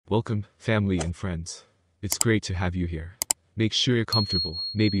Welcome, family and friends. It's great to have you here. Make sure you're comfortable,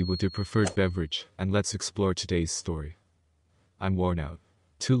 maybe with your preferred beverage, and let's explore today's story. I'm worn out.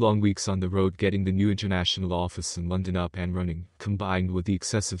 2 long weeks on the road getting the new international office in London up and running, combined with the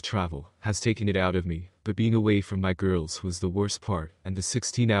excessive travel, has taken it out of me, but being away from my girls was the worst part, and the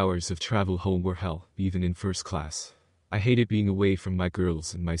 16 hours of travel home were hell, even in first class. I hated being away from my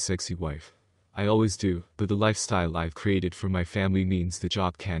girls and my sexy wife. I always do, but the lifestyle I've created for my family means the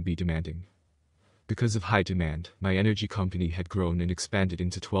job can be demanding. Because of high demand, my energy company had grown and expanded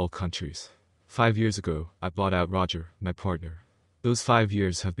into 12 countries. 5 years ago, I bought out Roger, my partner. Those 5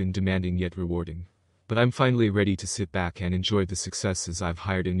 years have been demanding yet rewarding. But I'm finally ready to sit back and enjoy the successes. I've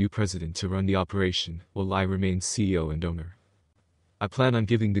hired a new president to run the operation, while I remain CEO and owner. I plan on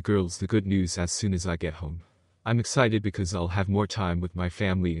giving the girls the good news as soon as I get home. I'm excited because I'll have more time with my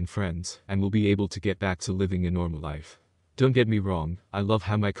family and friends, and will be able to get back to living a normal life. Don't get me wrong, I love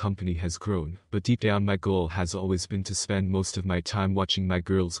how my company has grown, but deep down my goal has always been to spend most of my time watching my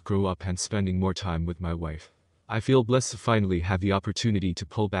girls grow up and spending more time with my wife. I feel blessed to finally have the opportunity to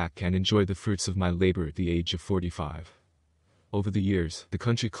pull back and enjoy the fruits of my labor at the age of 45. Over the years, the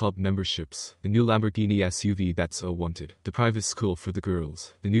country club memberships, the new Lamborghini SUV that's so wanted, the private school for the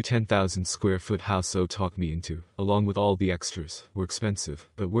girls, the new 10,000 square foot house so talked me into, along with all the extras, were expensive,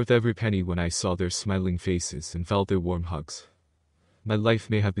 but worth every penny when I saw their smiling faces and felt their warm hugs. My life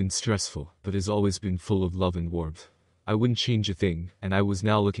may have been stressful, but has always been full of love and warmth. I wouldn't change a thing, and I was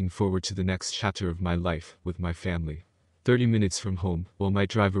now looking forward to the next chapter of my life, with my family. 30 minutes from home, while my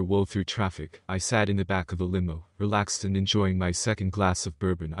driver wove through traffic, I sat in the back of a limo, relaxed and enjoying my second glass of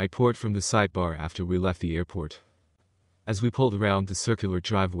bourbon I poured from the sidebar after we left the airport. As we pulled around the circular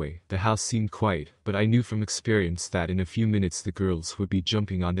driveway, the house seemed quiet, but I knew from experience that in a few minutes the girls would be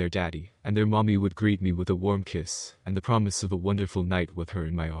jumping on their daddy, and their mommy would greet me with a warm kiss, and the promise of a wonderful night with her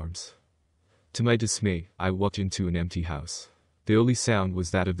in my arms. To my dismay, I walked into an empty house. The only sound was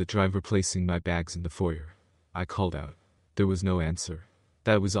that of the driver placing my bags in the foyer. I called out. There was no answer.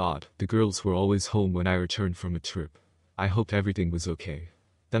 That was odd. The girls were always home when I returned from a trip. I hoped everything was okay.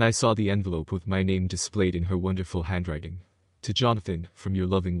 Then I saw the envelope with my name displayed in her wonderful handwriting. To Jonathan, from your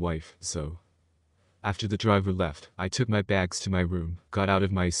loving wife, Zoe. After the driver left, I took my bags to my room, got out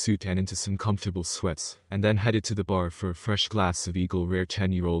of my suit and into some comfortable sweats, and then headed to the bar for a fresh glass of Eagle Rare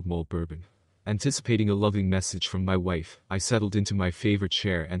 10-year-old malt bourbon. Anticipating a loving message from my wife, I settled into my favorite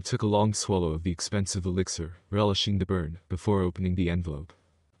chair and took a long swallow of the expensive elixir, relishing the burn, before opening the envelope.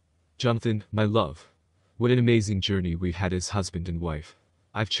 Jonathan, my love. What an amazing journey we've had as husband and wife.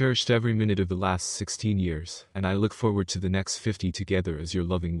 I've cherished every minute of the last 16 years, and I look forward to the next 50 together as your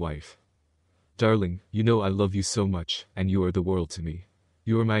loving wife. Darling, you know I love you so much, and you are the world to me.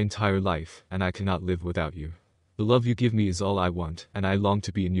 You are my entire life, and I cannot live without you. The love you give me is all I want, and I long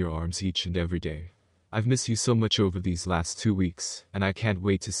to be in your arms each and every day. I've missed you so much over these last 2 weeks, and I can't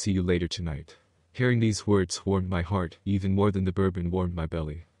wait to see you later tonight. Hearing these words warmed my heart, even more than the bourbon warmed my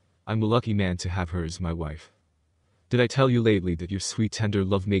belly. I'm a lucky man to have her as my wife. Did I tell you lately that your sweet tender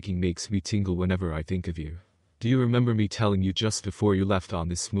lovemaking makes me tingle whenever I think of you? Do you remember me telling you just before you left on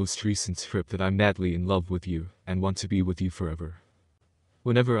this most recent trip that I'm madly in love with you, and want to be with you forever?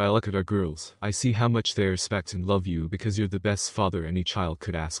 Whenever I look at our girls, I see how much they respect and love you because you're the best father any child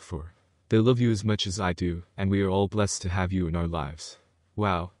could ask for. They love you as much as I do, and we are all blessed to have you in our lives.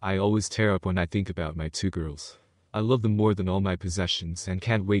 Wow, I always tear up when I think about my 2 girls. I love them more than all my possessions and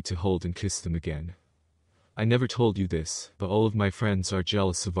can't wait to hold and kiss them again. I never told you this, but all of my friends are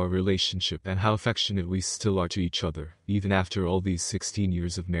jealous of our relationship and how affectionate we still are to each other, even after all these 16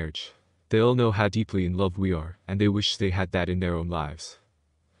 years of marriage. They all know how deeply in love we are, and they wish they had that in their own lives.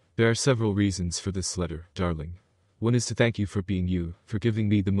 There are several reasons for this letter, darling. One is to thank you for being you, for giving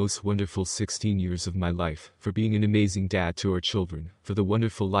me the most wonderful 16 years of my life, for being an amazing dad to our children, for the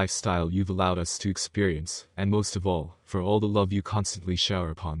wonderful lifestyle you've allowed us to experience, and most of all, for all the love you constantly shower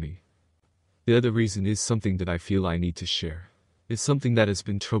upon me. The other reason is something that I feel I need to share. It's something that has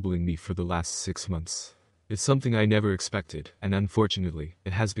been troubling me for the last 6 months. It's something I never expected, and unfortunately,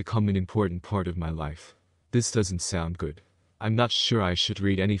 it has become an important part of my life. This doesn't sound good. I'm not sure I should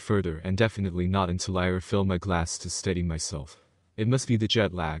read any further, and definitely not until I refill my glass to steady myself. It must be the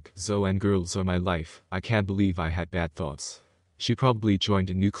jet lag. Zoe and girls are my life. I can't believe I had bad thoughts. She probably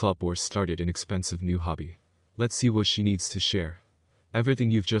joined a new club or started an expensive new hobby. Let's see what she needs to share. Everything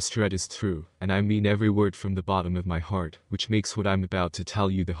you've just read is true, and I mean every word from the bottom of my heart, which makes what I'm about to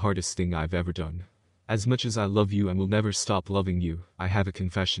tell you the hardest thing I've ever done. As much as I love you and will never stop loving you, I have a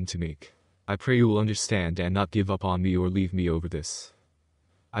confession to make. I pray you will understand and not give up on me or leave me over this.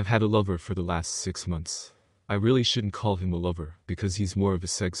 I've had a lover for the last 6 months. I really shouldn't call him a lover, because he's more of a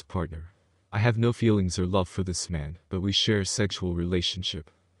sex partner. I have no feelings or love for this man, but we share a sexual relationship.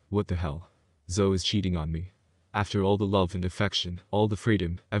 What the hell? Zoe is cheating on me. After all the love and affection, all the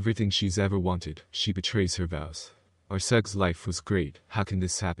freedom, everything she's ever wanted, she betrays her vows. Our sex life was great, how can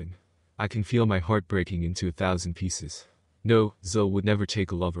this happen? I can feel my heart breaking into 1,000 pieces. No, Zoe would never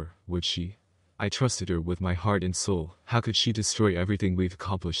take a lover, would she? I trusted her with my heart and soul, how could she destroy everything we've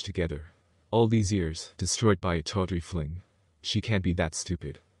accomplished together? All these years, destroyed by a tawdry fling. She can't be that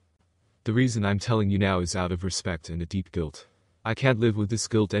stupid. The reason I'm telling you now is out of respect and a deep guilt. I can't live with this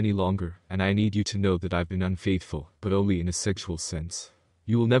guilt any longer, and I need you to know that I've been unfaithful, but only in a sexual sense.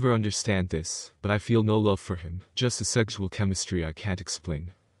 You will never understand this, but I feel no love for him, just a sexual chemistry I can't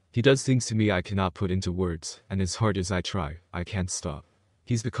explain. He does things to me I cannot put into words, and as hard as I try, I can't stop.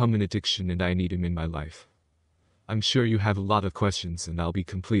 He's become an addiction and I need him in my life. I'm sure you have a lot of questions and I'll be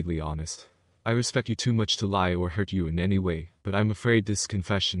completely honest. I respect you too much to lie or hurt you in any way, but I'm afraid this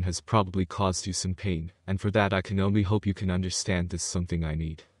confession has probably caused you some pain, and for that I can only hope you can understand this something I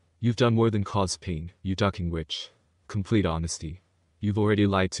need. You've done more than cause pain, you ducking witch. Complete honesty. You've already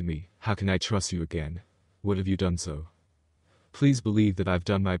lied to me, how can I trust you again? What have you done so? Please believe that I've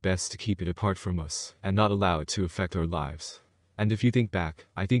done my best to keep it apart from us, and not allow it to affect our lives. And if you think back,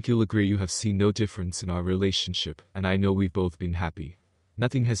 I think you'll agree you have seen no difference in our relationship, and I know we've both been happy.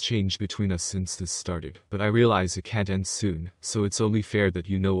 Nothing has changed between us since this started, but I realize it can't end soon, so it's only fair that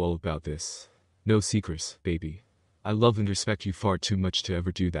you know all about this. No secrets, baby. I love and respect you far too much to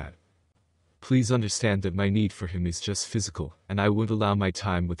ever do that. Please understand that my need for him is just physical, and I won't allow my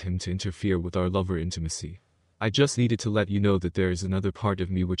time with him to interfere with our lover intimacy. I just needed to let you know that there is another part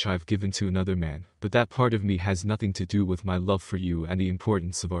of me which I've given to another man, but that part of me has nothing to do with my love for you and the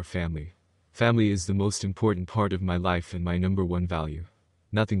importance of our family. Family is the most important part of my life and my #1 value.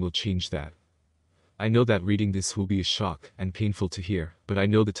 Nothing will change that. I know that reading this will be a shock and painful to hear, but I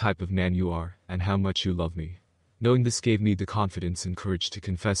know the type of man you are, and how much you love me. Knowing this gave me the confidence and courage to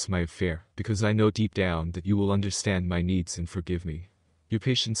confess my affair, because I know deep down that you will understand my needs and forgive me. Your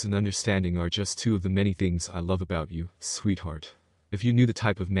patience and understanding are just two of the many things I love about you, sweetheart. If you knew the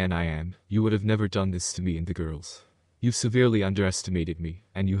type of man I am, you would have never done this to me and the girls. You've severely underestimated me,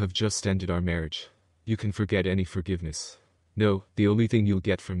 and you have just ended our marriage. You can forget any forgiveness. No, the only thing you'll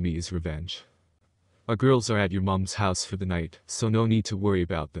get from me is revenge. Our girls are at your mom's house for the night, so no need to worry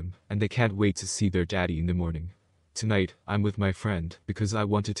about them, and they can't wait to see their daddy in the morning. Tonight, I'm with my friend, because I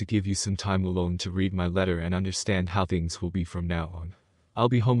wanted to give you some time alone to read my letter and understand how things will be from now on. I'll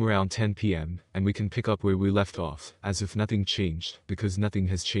be home around 10 p.m., and we can pick up where we left off, as if nothing changed, because nothing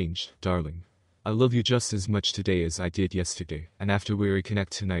has changed, darling. I love you just as much today as I did yesterday, and after we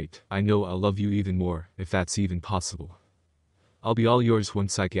reconnect tonight, I know I'll love you even more, if that's even possible. I'll be all yours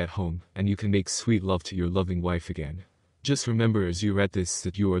once I get home, and you can make sweet love to your loving wife again. Just remember as you read this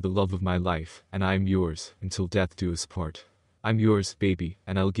that you are the love of my life, and I am yours, until death do us part. I'm yours, baby,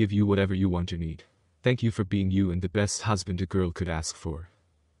 and I'll give you whatever you want or need. Thank you for being you and the best husband a girl could ask for.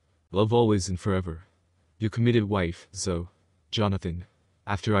 Love always and forever. Your committed wife, Zoe. Jonathan.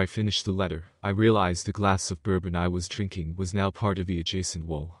 After I finished the letter, I realized the glass of bourbon I was drinking was now part of the adjacent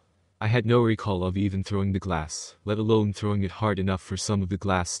wall. I had no recall of even throwing the glass, let alone throwing it hard enough for some of the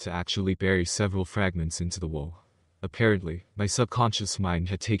glass to actually bury several fragments into the wall. Apparently, my subconscious mind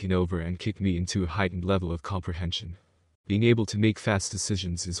had taken over and kicked me into a heightened level of comprehension. Being able to make fast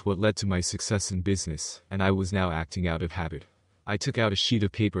decisions is what led to my success in business, and I was now acting out of habit. I took out a sheet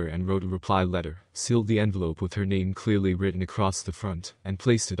of paper and wrote a reply letter, sealed the envelope with her name clearly written across the front, and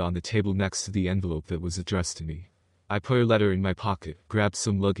placed it on the table next to the envelope that was addressed to me. I put her letter in my pocket, grabbed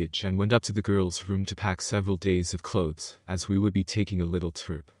some luggage and went up to the girls' room to pack several days of clothes, as we would be taking a little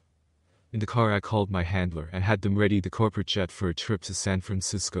trip. In the car I called my handler and had them ready the corporate jet for a trip to San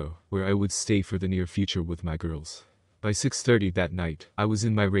Francisco, where I would stay for the near future with my girls. By 6:30 that night, I was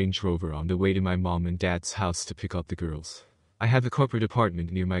in my Range Rover on the way to my mom and dad's house to pick up the girls. I have a corporate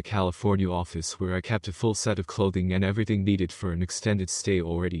apartment near my California office where I kept a full set of clothing and everything needed for an extended stay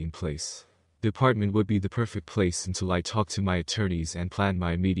already in place. The apartment would be the perfect place until I talked to my attorneys and planned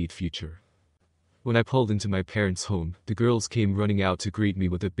my immediate future. When I pulled into my parents' home, the girls came running out to greet me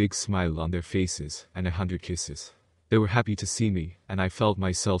with a big smile on their faces and 100 kisses. They were happy to see me, and I felt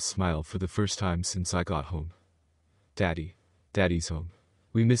myself smile for the first time since I got home. Daddy. Daddy's home.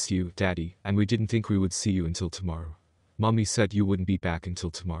 We missed you, Daddy, and we didn't think we would see you until tomorrow. Mommy said you wouldn't be back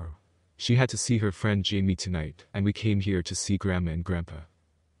until tomorrow. She had to see her friend Jamie tonight, and we came here to see Grandma and Grandpa.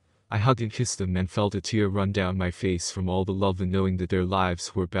 I hugged and kissed them and felt a tear run down my face from all the love and knowing that their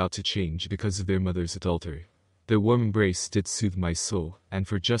lives were about to change because of their mother's adultery. Their warm embrace did soothe my soul, and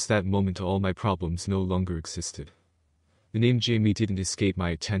for just that moment all my problems no longer existed. The name Jamie didn't escape my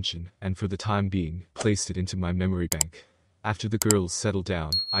attention, and for the time being, placed it into my memory bank. After the girls settled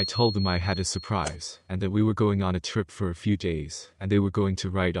down, I told them I had a surprise, and that we were going on a trip for a few days, and they were going to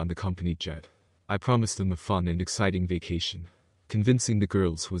ride on the company jet. I promised them a fun and exciting vacation. Convincing the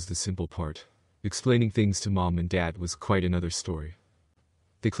girls was the simple part. Explaining things to mom and dad was quite another story.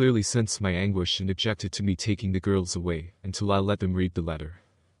 They clearly sensed my anguish and objected to me taking the girls away until I let them read the letter.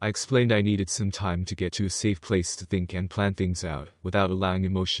 I explained I needed some time to get to a safe place to think and plan things out, without allowing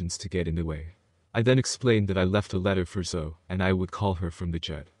emotions to get in the way. I then explained that I left a letter for Zoe, and I would call her from the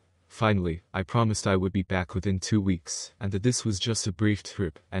jet. Finally, I promised I would be back within 2 weeks, and that this was just a brief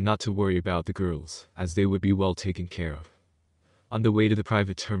trip, and not to worry about the girls, as they would be well taken care of. On the way to the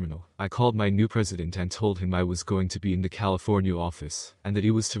private terminal, I called my new president and told him I was going to be in the California office, and that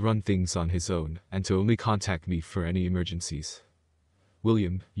he was to run things on his own, and to only contact me for any emergencies.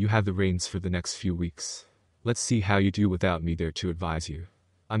 William, you have the reins for the next few weeks. Let's see how you do without me there to advise you.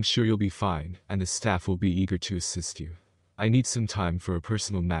 I'm sure you'll be fine, and the staff will be eager to assist you. I need some time for a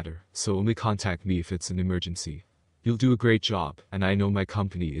personal matter, so only contact me if it's an emergency. You'll do a great job, and I know my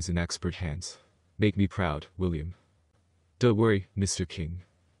company is in expert hands. Make me proud, William. Don't worry, Mr. King.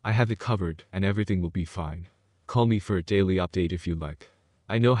 I have it covered, and everything will be fine. Call me for a daily update if you like.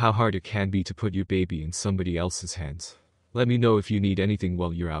 I know how hard it can be to put your baby in somebody else's hands. Let me know if you need anything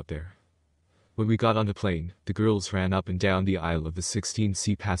while you're out there. When we got on the plane, the girls ran up and down the aisle of the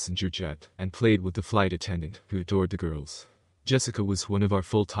 16-seat passenger jet and played with the flight attendant, who adored the girls. Jessica was one of our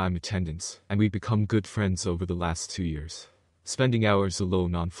full-time attendants, and we've become good friends over the last 2 years. Spending hours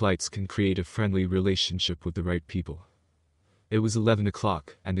alone on flights can create a friendly relationship with the right people. It was 11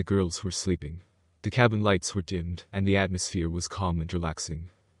 o'clock, and the girls were sleeping. The cabin lights were dimmed, and the atmosphere was calm and relaxing.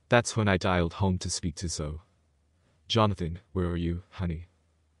 That's when I dialed home to speak to Zoe. Jonathan, where are you, honey?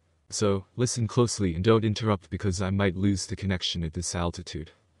 So, listen closely and don't interrupt because I might lose the connection at this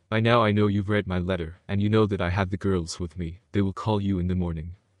altitude. By now I know you've read my letter, and you know that I have the girls with me. They will call you in the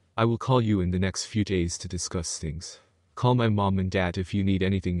morning. I will call you in the next few days to discuss things. Call my mom and dad if you need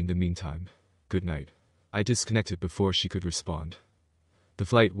anything in the meantime. Good night. I disconnected before she could respond. The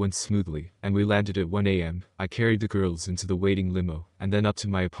flight went smoothly, and we landed at 1 a.m. I carried the girls into the waiting limo, and then up to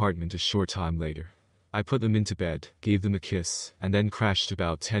my apartment a short time later. I put them into bed, gave them a kiss, and then crashed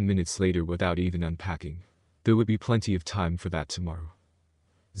about 10 minutes later without even unpacking. There would be plenty of time for that tomorrow.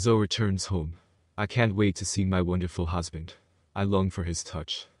 Zoe returns home. I can't wait to see my wonderful husband. I long for his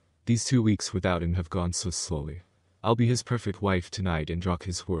touch. These 2 weeks without him have gone so slowly. I'll be his perfect wife tonight and rock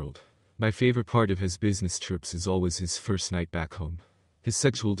his world. My favorite part of his business trips is always his first night back home. His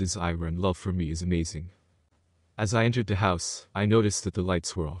sexual desire and love for me is amazing. As I entered the house, I noticed that the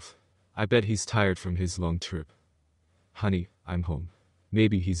lights were off. I bet he's tired from his long trip. Honey, I'm home.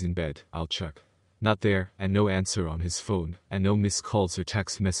 Maybe he's in bed, I'll check. Not there, and no answer on his phone, and no missed calls or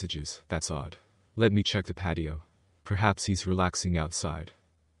text messages. That's odd. Let me check the patio. Perhaps he's relaxing outside.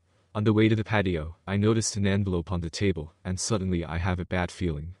 On the way to the patio, I noticed an envelope on the table, and suddenly I have a bad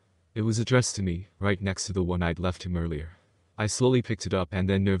feeling. It was addressed to me, right next to the one I'd left him earlier. I slowly picked it up and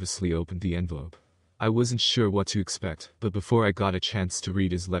then nervously opened the envelope. I wasn't sure what to expect, but before I got a chance to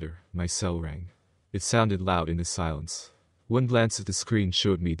read his letter, my cell rang. It sounded loud in the silence. One glance at the screen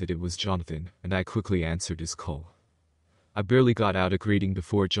showed me that it was Jonathan, and I quickly answered his call. I barely got out a greeting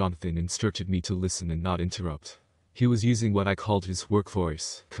before Jonathan instructed me to listen and not interrupt. He was using what I called his work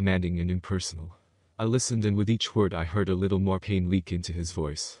voice, commanding and impersonal. I listened, and with each word I heard a little more pain leak into his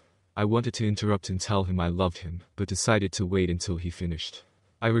voice. I wanted to interrupt and tell him I loved him, but decided to wait until he finished.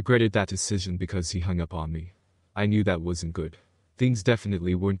 I regretted that decision because he hung up on me. I knew that wasn't good. Things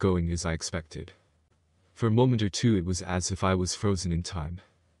definitely weren't going as I expected. For a moment or two it was as if I was frozen in time.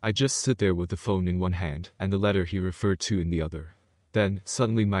 I just stood there with the phone in one hand and the letter he referred to in the other. Then,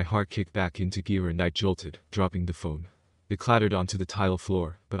 suddenly my heart kicked back into gear and I jolted, dropping the phone. It clattered onto the tile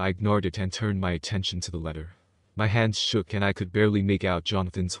floor, but I ignored it and turned my attention to the letter. My hands shook and I could barely make out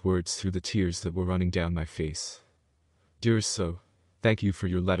Jonathan's words through the tears that were running down my face. Dearest Zoe, thank you for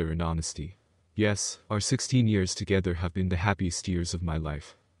your letter and honesty. Yes, our 16 years together have been the happiest years of my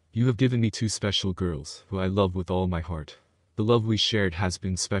life. You have given me 2 special girls, who I love with all my heart. The love we shared has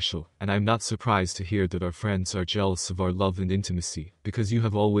been special, and I'm not surprised to hear that our friends are jealous of our love and intimacy, because you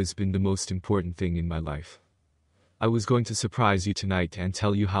have always been the most important thing in my life. I was going to surprise you tonight and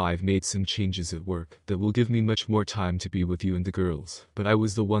tell you how I've made some changes at work that will give me much more time to be with you and the girls, but I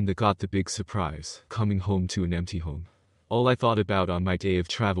was the one that got the big surprise, coming home to an empty home. All I thought about on my day of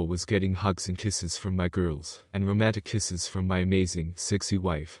travel was getting hugs and kisses from my girls, and romantic kisses from my amazing, sexy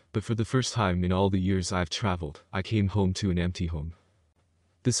wife, but for the first time in all the years I've traveled, I came home to an empty home.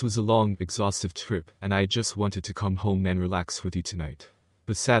 This was a long, exhaustive trip, and I just wanted to come home and relax with you tonight.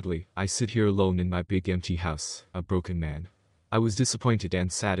 But sadly, I sit here alone in my big empty house, a broken man. I was disappointed and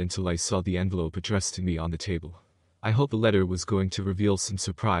sad until I saw the envelope addressed to me on the table. I hoped the letter was going to reveal some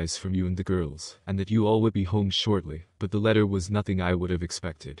surprise from you and the girls, and that you all would be home shortly, but the letter was nothing I would have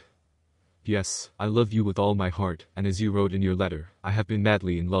expected. Yes, I love you with all my heart, and as you wrote in your letter, I have been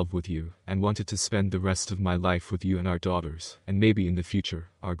madly in love with you, and wanted to spend the rest of my life with you and our daughters, and maybe in the future,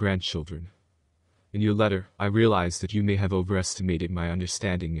 our grandchildren. In your letter, I realized that you may have overestimated my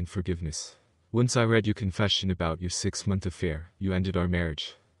understanding and forgiveness. Once I read your confession about your 6-month affair, you ended our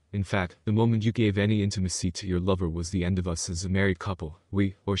marriage. In fact, the moment you gave any intimacy to your lover was the end of us as a married couple.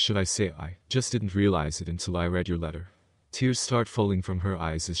 We, or should I say I, just didn't realize it until I read your letter. Tears start falling from her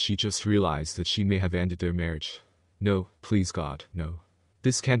eyes as she just realized that she may have ended their marriage. No, please God, no.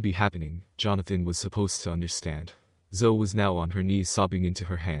 This can't be happening, Jonathan was supposed to understand. Zoe was now on her knees sobbing into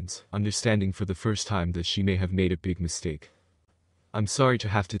her hands, understanding for the first time that she may have made a big mistake. I'm sorry to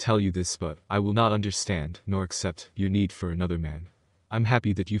have to tell you this, but I will not understand nor accept your need for another man. I'm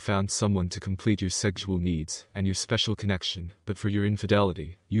happy that you found someone to complete your sexual needs and your special connection, but for your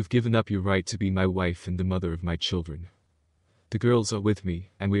infidelity, you've given up your right to be my wife and the mother of my children. The girls are with me,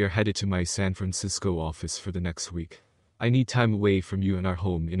 and we are headed to my San Francisco office for the next week. I need time away from you and our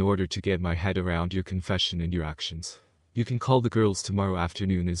home in order to get my head around your confession and your actions. You can call the girls tomorrow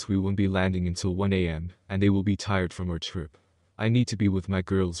afternoon as we won't be landing until 1 a.m., and they will be tired from our trip. I need to be with my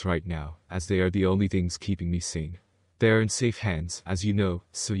girls right now, as they are the only things keeping me sane. They are in safe hands, as you know,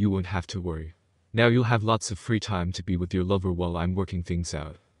 so you won't have to worry. Now you'll have lots of free time to be with your lover while I'm working things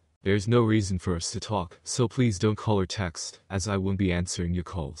out. There's no reason for us to talk, so please don't call or text, as I won't be answering your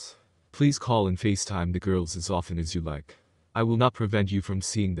calls. Please call and FaceTime the girls as often as you like. I will not prevent you from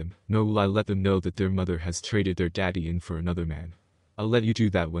seeing them, nor will I let them know that their mother has traded their daddy in for another man. I'll let you do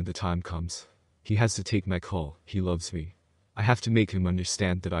that when the time comes. He has to take my call, he loves me. I have to make him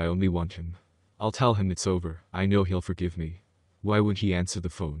understand that I only want him. I'll tell him it's over, I know he'll forgive me. Why wouldn't he answer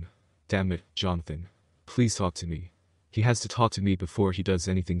the phone? Damn it, Jonathan. Please talk to me. He has to talk to me before he does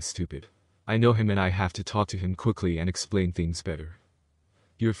anything stupid. I know him and I have to talk to him quickly and explain things better.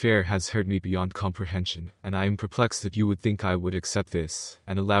 Your affair has hurt me beyond comprehension, and I am perplexed that you would think I would accept this,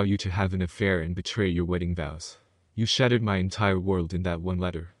 and allow you to have an affair and betray your wedding vows. You shattered my entire world in that one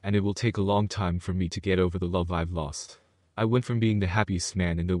letter, and it will take a long time for me to get over the love I've lost. I went from being the happiest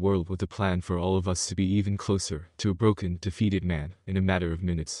man in the world with a plan for all of us to be even closer, to a broken, defeated man, in a matter of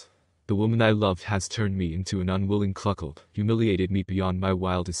minutes. The woman I loved has turned me into an unwilling cuckold, humiliated me beyond my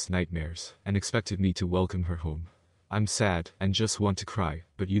wildest nightmares, and expected me to welcome her home. I'm sad, and just want to cry,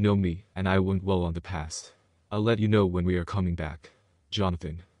 but you know me, and I won't dwell on the past. I'll let you know when we are coming back.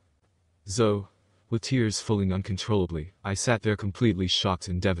 Jonathan. Zoe. With tears falling uncontrollably, I sat there completely shocked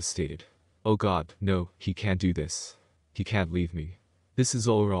and devastated. Oh God, no, he can't do this. He can't leave me. This is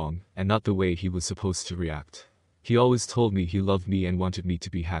all wrong, and not the way he was supposed to react. He always told me he loved me and wanted me to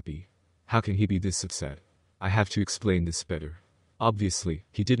be happy. How can he be this upset? I have to explain this better. Obviously,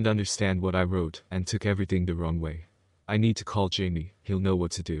 he didn't understand what I wrote and took everything the wrong way. I need to call Jamie, he'll know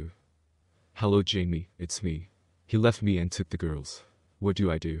what to do. Hello Jamie, it's me. He left me and took the girls. What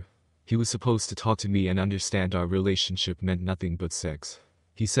do I do? He was supposed to talk to me and understand our relationship meant nothing but sex.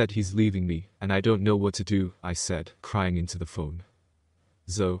 He said he's leaving me, and I don't know what to do, I said, crying into the phone.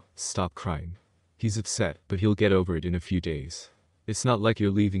 Zoe, stop crying. He's upset, but he'll get over it in a few days. It's not like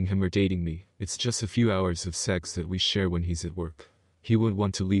you're leaving him or dating me, it's just a few hours of sex that we share when he's at work. He wouldn't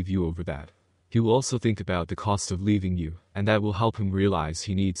want to leave you over that. He will also think about the cost of leaving you, and that will help him realize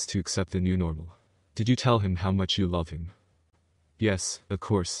he needs to accept the new normal. Did you tell him how much you love him? Yes, of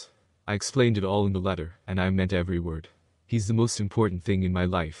course. I explained it all in the letter, and I meant every word. He's the most important thing in my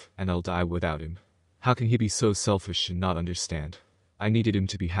life, and I'll die without him. How can he be so selfish and not understand? I needed him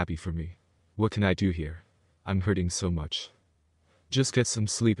to be happy for me. What can I do here? I'm hurting so much. Just get some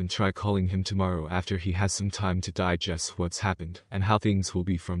sleep and try calling him tomorrow after he has some time to digest what's happened and how things will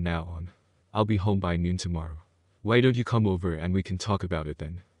be from now on. I'll be home by noon tomorrow. Why don't you come over and we can talk about it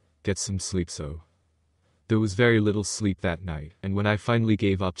then? Get some sleep so. There was very little sleep that night, and when I finally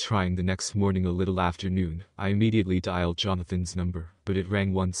gave up trying the next morning a little after noon, I immediately dialed Jonathan's number, but it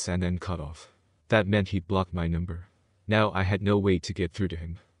rang once and then cut off. That meant he'd blocked my number. Now I had no way to get through to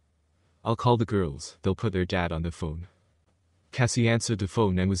him. I'll call the girls, they'll put their dad on the phone. Cassie answered the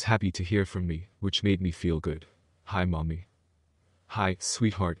phone and was happy to hear from me, which made me feel good. Hi mommy. Hi,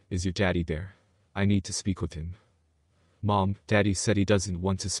 sweetheart, is your daddy there? I need to speak with him. Mom, Daddy said he doesn't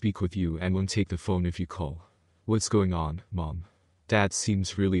want to speak with you and won't take the phone if you call. What's going on, Mom? Dad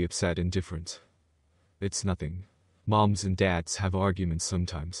seems really upset and different. It's nothing. Moms and dads have arguments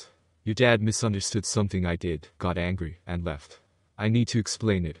sometimes. Your dad misunderstood something I did, got angry, and left. I need to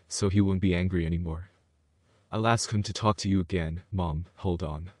explain it, so he won't be angry anymore. I'll ask him to talk to you again. Mom, hold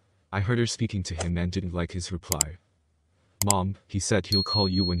on. I heard her speaking to him and didn't like his reply. Mom, he said he'll call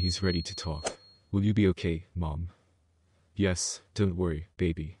you when he's ready to talk. Will you be okay, Mom? Yes, don't worry,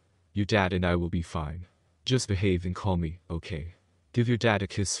 baby. Your dad and I will be fine. Just behave and call me, okay? Give your dad a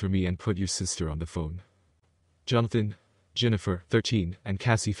kiss for me and put your sister on the phone. Jonathan, Jennifer, 13, and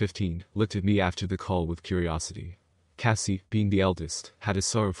Cassie, 15, looked at me after the call with curiosity. Cassie, being the eldest, had a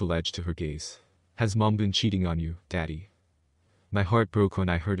sorrowful edge to her gaze. Has Mom been cheating on you, Daddy? My heart broke when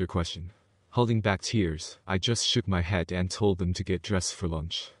I heard her question. Holding back tears, I just shook my head and told them to get dressed for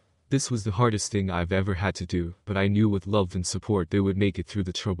lunch. This was the hardest thing I've ever had to do, but I knew with love and support they would make it through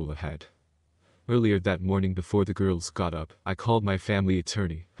the trouble ahead. Earlier that morning before the girls got up, I called my family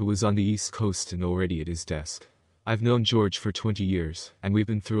attorney, who was on the East Coast and already at his desk. I've known George for 20 years, and we've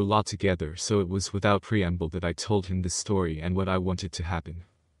been through a lot together, so it was without preamble that I told him this story and what I wanted to happen.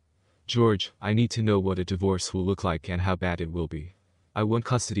 George, I need to know what a divorce will look like and how bad it will be. I want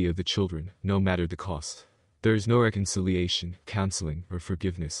custody of the children, no matter the cost. There is no reconciliation, counseling, or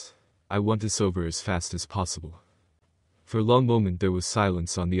forgiveness. I want this over as fast as possible. For a long moment there was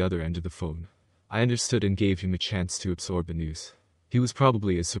silence on the other end of the phone. I understood and gave him a chance to absorb the news. He was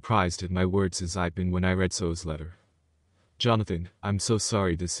probably as surprised at my words as I'd been when I read Zoe's letter. Jonathan, I'm so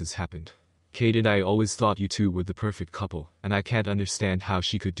sorry this has happened. Kate and I always thought you two were the perfect couple, and I can't understand how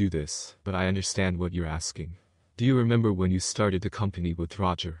she could do this, but I understand what you're asking. Do you remember when you started the company with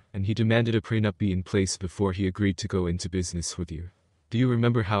Roger, and he demanded a prenup be in place before he agreed to go into business with you? Do you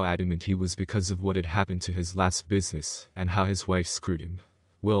remember how adamant he was because of what had happened to his last business, and how his wife screwed him?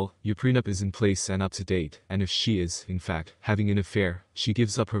 Well, your prenup is in place and up to date, and if she is, in fact, having an affair, she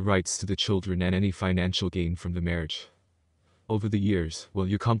gives up her rights to the children and any financial gain from the marriage. Over the years, while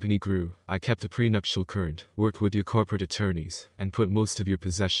your company grew, I kept the prenuptial current, worked with your corporate attorneys, and put most of your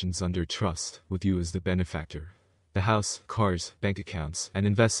possessions under trust, with you as the benefactor. The house, cars, bank accounts, and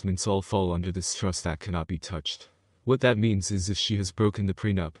investments all fall under this trust that cannot be touched. What that means is if she has broken the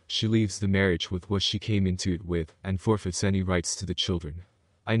prenup, she leaves the marriage with what she came into it with, and forfeits any rights to the children.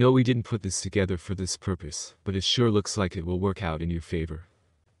 I know we didn't put this together for this purpose, but it sure looks like it will work out in your favor.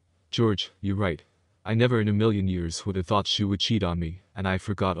 George, you're right. I never in a million years would have thought she would cheat on me, and I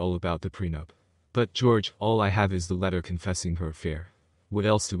forgot all about the prenup. But George, all I have is the letter confessing her affair. What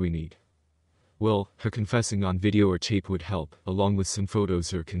else do we need? Well, her confessing on video or tape would help, along with some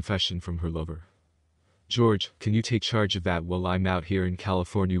photos or confession from her lover. George, can you take charge of that while I'm out here in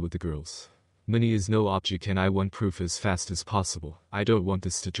California with the girls? Money is no object and I want proof as fast as possible. I don't want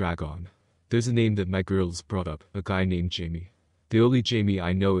this to drag on. There's a name that my girls brought up, a guy named Jamie. The only Jamie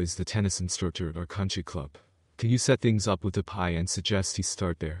I know is the tennis instructor at our country club. Can you set things up with the pie and suggest he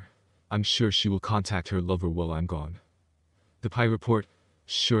start there? I'm sure she will contact her lover while I'm gone. The pie report?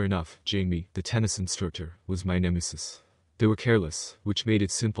 Sure enough, Jamie, the tennis instructor, was my nemesis. They were careless, which made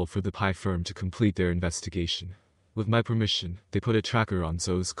it simple for the pie firm to complete their investigation. With my permission, they put a tracker on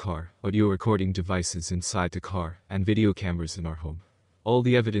Zoe's car, audio recording devices inside the car, and video cameras in our home. All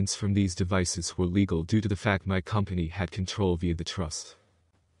the evidence from these devices were legal due to the fact my company had control via the trust.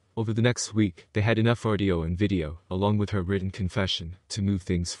 Over the next week, they had enough audio and video, along with her written confession, to move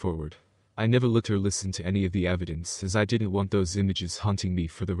things forward. I never looked or listened to any of the evidence as I didn't want those images haunting me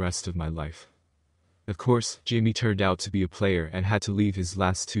for the rest of my life. Of course, Jamie turned out to be a player and had to leave his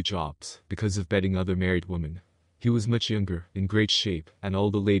last 2 jobs because of betting other married women. He was much younger, in great shape, and all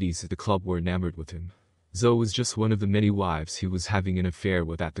the ladies at the club were enamored with him. Zoe was just one of the many wives he was having an affair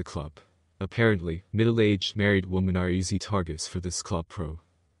with at the club. Apparently, middle-aged married women are easy targets for this club pro.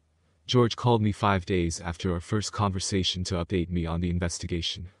 George called me 5 days after our first conversation to update me on the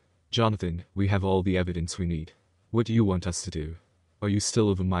investigation. Jonathan, we have all the evidence we need. What do you want us to do? Are you still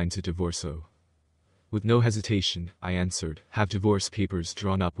of a mind to divorce Zoe? With no hesitation, I answered, have divorce papers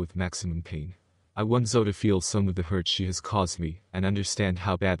drawn up with maximum pain. I want Zoe to feel some of the hurt she has caused me, and understand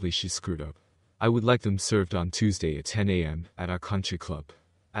how badly she screwed up. I would like them served on Tuesday at 10 a.m. at our country club.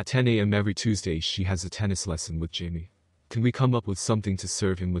 At 10 a.m. every Tuesday she has a tennis lesson with Jamie. Can we come up with something to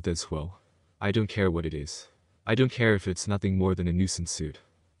serve him with as well? I don't care what it is. I don't care if it's nothing more than a nuisance suit.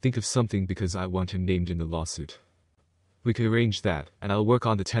 Think of something because I want him named in the lawsuit. We could arrange that, and I'll work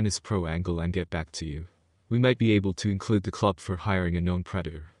on the tennis pro angle and get back to you. We might be able to include the club for hiring a known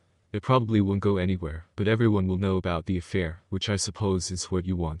predator. It probably won't go anywhere, but everyone will know about the affair, which I suppose is what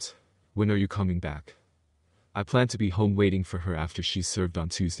you want. When are you coming back? I plan to be home waiting for her after she's served on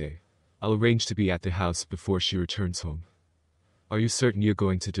Tuesday. I'll arrange to be at the house before she returns home. Are you certain you're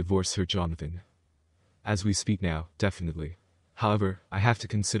going to divorce her, Jonathan? As we speak now, definitely. However, I have to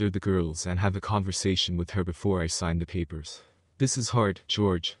consider the girls and have a conversation with her before I sign the papers. This is hard,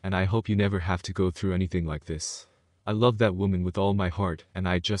 George, and I hope you never have to go through anything like this. I love that woman with all my heart, and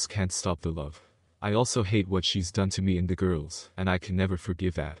I just can't stop the love. I also hate what she's done to me and the girls, and I can never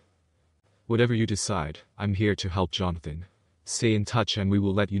forgive that. Whatever you decide, I'm here to help, Jonathan. Stay in touch and we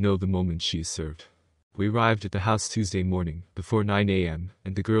will let you know the moment she is served. We arrived at the house Tuesday morning, before 9 a.m.,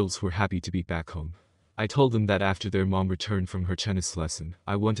 and the girls were happy to be back home. I told them that after their mom returned from her tennis lesson,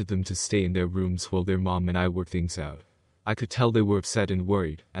 I wanted them to stay in their rooms while their mom and I worked things out. I could tell they were upset and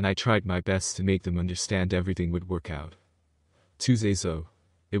worried, and I tried my best to make them understand everything would work out. Tuesday, though.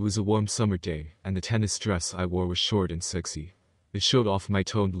 It was a warm summer day, and the tennis dress I wore was short and sexy. It showed off my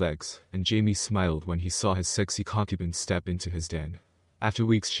toned legs, and Jamie smiled when he saw his sexy concubine step into his den. After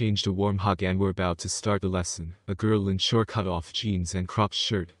we exchanged a warm hug and were about to start the lesson, a girl in short cut-off jeans and cropped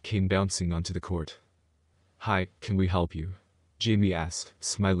shirt came bouncing onto the court. "Hi, can we help you?" Jamie asked,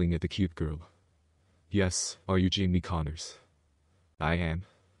 smiling at the cute girl. "Yes, are you Jamie Connors?" "I am.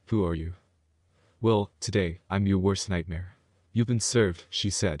 Who are you?" "Well, today, I'm your worst nightmare." "You've been served," she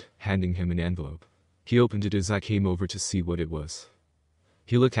said, handing him an envelope. He opened it as I came over to see what it was.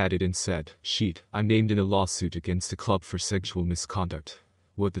 He looked at it and said, "Sheet, I'm named in a lawsuit against the club for sexual misconduct."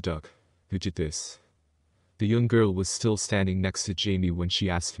 What the duck? Who did this? The young girl was still standing next to Jamie when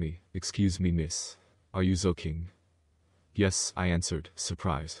she asked me, "Excuse me, miss. Are you Zoe King?" "Yes," I answered,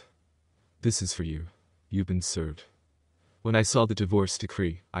 surprised. "This is for you. You've been served." When I saw the divorce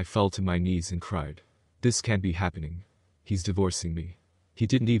decree, I fell to my knees and cried. This can't be happening. He's divorcing me. He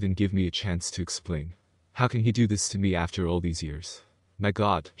didn't even give me a chance to explain. How can he do this to me after all these years? My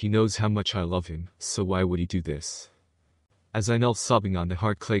God, he knows how much I love him, so why would he do this? As I knelt sobbing on the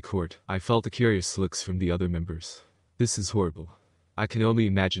hard clay court, I felt the curious looks from the other members. This is horrible. I can only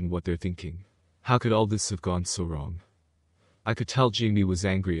imagine what they're thinking. How could all this have gone so wrong? I could tell Jamie was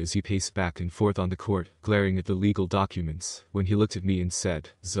angry as he paced back and forth on the court, glaring at the legal documents, when he looked at me and said,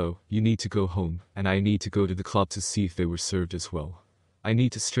 "Zoe, you need to go home, and I need to go to the club to see if they were served as well. I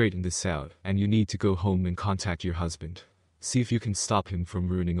need to straighten this out, and you need to go home and contact your husband. See if you can stop him from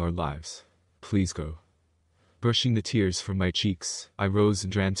ruining our lives. Please go." Brushing the tears from my cheeks, I rose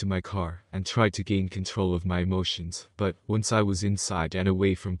and ran to my car, and tried to gain control of my emotions, but once I was inside and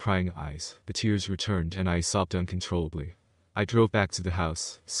away from prying eyes, the tears returned and I sobbed uncontrollably. I drove back to the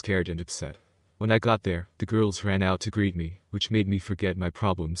house, scared and upset. When I got there, the girls ran out to greet me, which made me forget my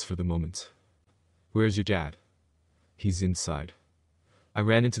problems for the moment. "Where's your dad?" "He's inside." I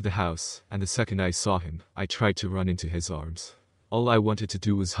ran into the house, and the second I saw him, I tried to run into his arms. All I wanted to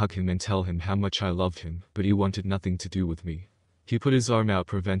do was hug him and tell him how much I loved him, but he wanted nothing to do with me. He put his arm out,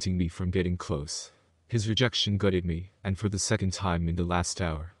 preventing me from getting close. His rejection gutted me, and for the second time in the last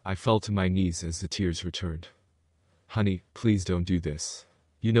hour, I fell to my knees as the tears returned. "Honey, please don't do this.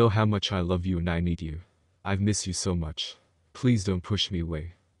 You know how much I love you and I need you. I've missed you so much. Please don't push me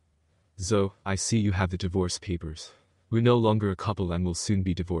away." "Zoe, I see you have the divorce papers. We're no longer a couple and will soon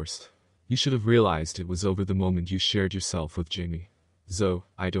be divorced. You should have realized it was over the moment you shared yourself with Jamie." "Zoe,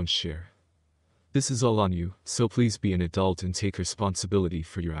 I don't share. This is all on you, so please be an adult and take responsibility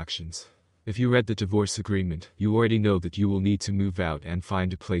for your actions. If you read the divorce agreement, you already know that you will need to move out and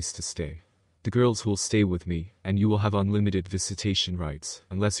find a place to stay. The girls will stay with me, and you will have unlimited visitation rights,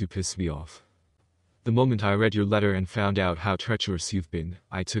 unless you piss me off." The moment I read your letter and found out how treacherous you've been,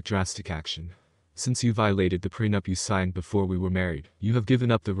 I took drastic action. Since you violated the prenup you signed before we were married, you have given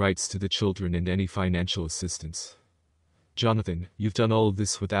up the rights to the children and any financial assistance. Jonathan, you've done all of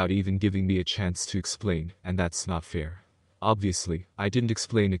this without even giving me a chance to explain, and that's not fair. Obviously, I didn't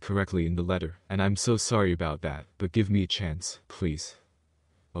explain it correctly in the letter, and I'm so sorry about that, but give me a chance, please.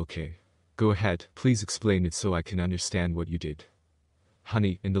 Okay. Go ahead, please explain it so I can understand what you did.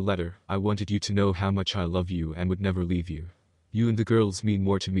 Honey, in the letter, I wanted you to know how much I love you and would never leave you. You and the girls mean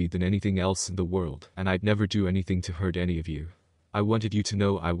more to me than anything else in the world, and I'd never do anything to hurt any of you. I wanted you to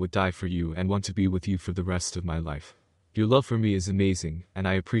know I would die for you and want to be with you for the rest of my life. Your love for me is amazing, and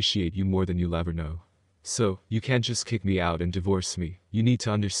I appreciate you more than you'll ever know. So, you can't just kick me out and divorce me. You need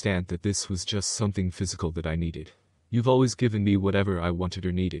to understand that this was just something physical that I needed. You've always given me whatever I wanted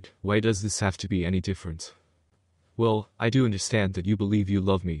or needed. Why does this have to be any different? Well, I do understand that you believe you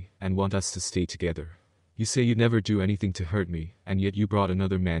love me and want us to stay together. You say you'd never do anything to hurt me, and yet you brought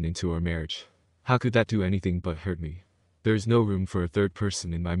another man into our marriage. How could that do anything but hurt me? There is no room for a third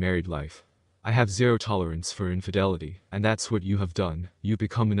person in my married life. I have zero tolerance for infidelity, and that's what you have done. You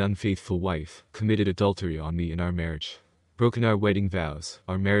become an unfaithful wife, committed adultery on me in our marriage, broken our wedding vows,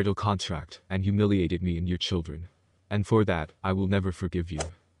 our marital contract, and humiliated me and your children. And for that, I will never forgive you.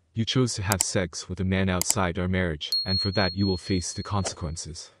 You chose to have sex with a man outside our marriage, and for that you will face the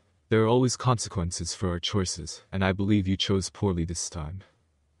consequences. There are always consequences for our choices, and I believe you chose poorly this time.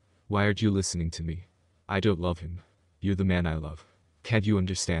 Why aren't you listening to me? I don't love him. You're the man I love. Can't you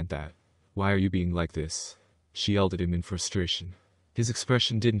understand that? Why are you being like this? She yelled at him in frustration. His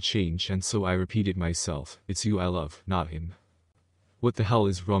expression didn't change, and so I repeated myself, it's you I love, not him. What the hell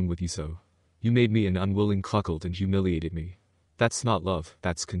is wrong with you, Zoe? You made me an unwilling cuckold and humiliated me. That's not love,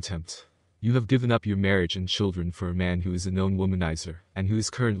 that's contempt. You have given up your marriage and children for a man who is a known womanizer, and who is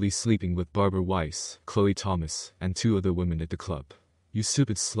currently sleeping with Barbara Weiss, Chloe Thomas, and 2 other women at the club. You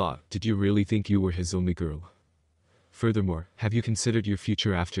stupid slut, did you really think you were his only girl? Furthermore, have you considered your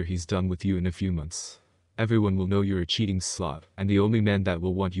future after he's done with you in a few months? Everyone will know you're a cheating slut, and the only men that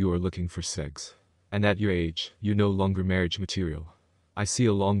will want you are looking for sex. And at your age, you're no longer marriage material. I see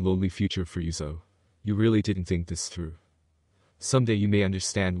a long lonely future for you, Zoe. You really didn't think this through. Someday you may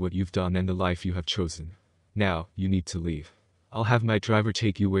understand what you've done and the life you have chosen. Now, you need to leave. I'll have my driver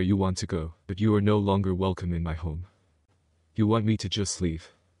take you where you want to go, but you are no longer welcome in my home. You want me to just leave?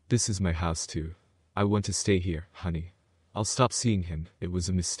 This is my house too. I want to stay here, honey. I'll stop seeing him, it was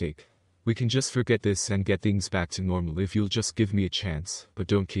a mistake. We can just forget this and get things back to normal if you'll just give me a chance, but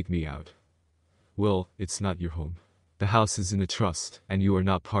don't kick me out. Well, it's not your home. The house is in a trust, and you are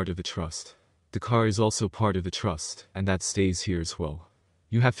not part of the trust. The car is also part of the trust, and that stays here as well.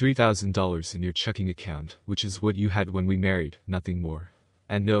 You have $3,000 in your checking account, which is what you had when we married, nothing more.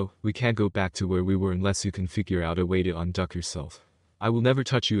 And no, we can't go back to where we were unless you can figure out a way to unduck yourself. I will never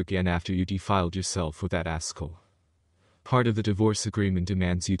touch you again after you defiled yourself with that asshole. Part of the divorce agreement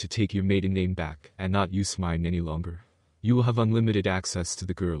demands you to take your maiden name back, and not use mine any longer. You will have unlimited access to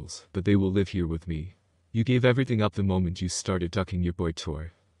the girls, but they will live here with me. You gave everything up the moment you started ducking your boy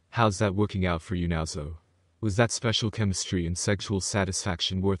toy. How's that working out for you now, Zoe? Was that special chemistry and sexual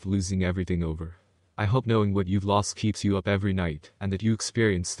satisfaction worth losing everything over? I hope knowing what you've lost keeps you up every night, and that you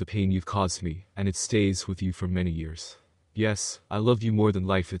experience the pain you've caused me, and it stays with you for many years. Yes, I loved you more than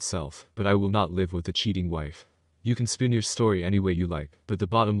life itself, but I will not live with a cheating wife. You can spin your story any way you like, but the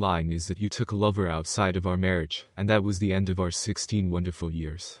bottom line is that you took a lover outside of our marriage, and that was the end of our 16 wonderful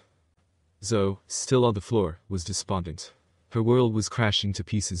years. Zoe, still on the floor, was despondent. Her world was crashing to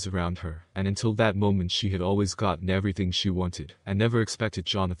pieces around her, and until that moment she had always gotten everything she wanted, and never expected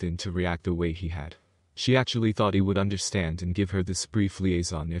Jonathan to react the way he had. She actually thought he would understand and give her this brief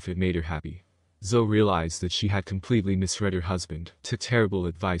liaison if it made her happy. Zoe realized that she had completely misread her husband, took terrible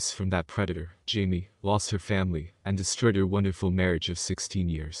advice from that predator, Jamie, lost her family, and destroyed her wonderful marriage of 16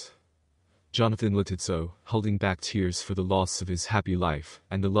 years. Jonathan looked at Zoe, holding back tears for the loss of his happy life,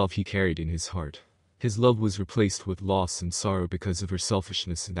 and the love he carried in his heart. His love was replaced with loss and sorrow because of her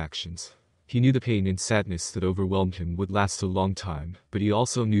selfishness and actions. He knew the pain and sadness that overwhelmed him would last a long time, but he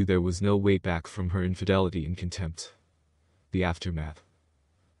also knew there was no way back from her infidelity and contempt. The aftermath.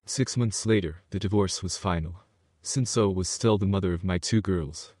 6 months later, the divorce was final. Since Zoe was still the mother of my 2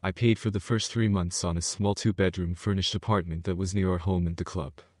 girls, I paid for the first 3 months on a small 2-bedroom furnished apartment that was near our home and the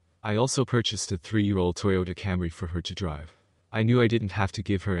club. I also purchased a 3-year-old Toyota Camry for her to drive. I knew I didn't have to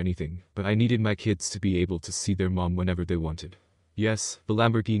give her anything, but I needed my kids to be able to see their mom whenever they wanted. Yes, the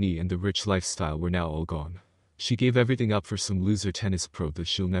Lamborghini and the rich lifestyle were now all gone. She gave everything up for some loser tennis pro that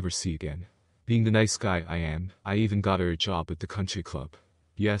she'll never see again. Being the nice guy I am, I even got her a job at the country club.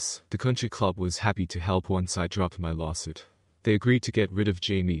 Yes, the country club was happy to help once I dropped my lawsuit. They agreed to get rid of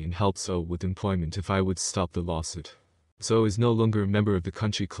Jamie and help Zoe with employment if I would stop the lawsuit. Zoe is no longer a member of the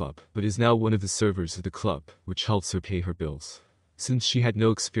country club, but is now one of the servers at the club, which helps her pay her bills. Since she had no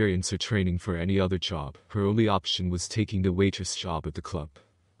experience or training for any other job, her only option was taking the waitress job at the club.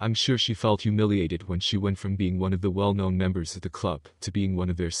 I'm sure she felt humiliated when she went from being one of the well-known members at the club to being one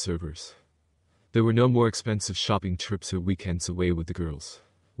of their servers. There were no more expensive shopping trips or weekends away with the girls.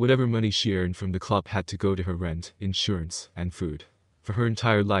 Whatever money she earned from the club had to go to her rent, insurance, and food. For her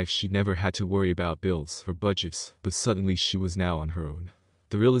entire life she never had to worry about bills or budgets, but suddenly she was now on her own.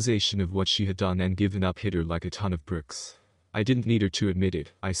 The realization of what she had done and given up hit her like a ton of bricks. I didn't need her to admit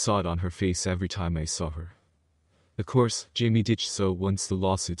it, I saw it on her face every time I saw her. Of course, Jamie ditched Zoe once the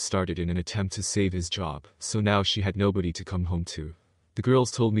lawsuit started in an attempt to save his job, so now she had nobody to come home to. The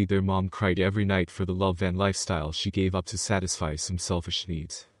girls told me their mom cried every night for the love and lifestyle she gave up to satisfy some selfish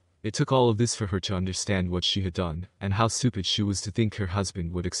needs. It took all of this for her to understand what she had done, and how stupid she was to think her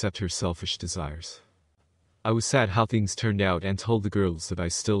husband would accept her selfish desires. I was sad how things turned out and told the girls that I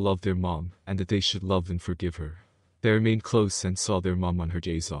still loved their mom and that they should love and forgive her. They remained close and saw their mom on her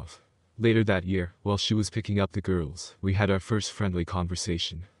days off. Later that year, while she was picking up the girls, we had our first friendly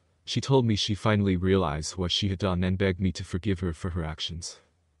conversation. She told me she finally realized what she had done and begged me to forgive her for her actions.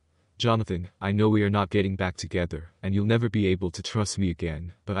 Jonathan, I know we are not getting back together, and you'll never be able to trust me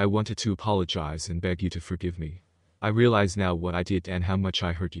again, but I wanted to apologize and beg you to forgive me. I realize now what I did and how much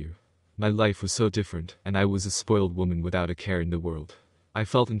I hurt you. My life was so different, and I was a spoiled woman without a care in the world. I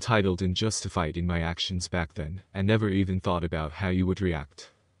felt entitled and justified in my actions back then, and never even thought about how you would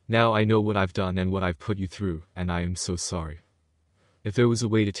react. Now I know what I've done and what I've put you through, and I am so sorry. If there was a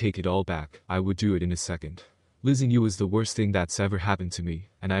way to take it all back, I would do it in a second. Losing you was the worst thing that's ever happened to me,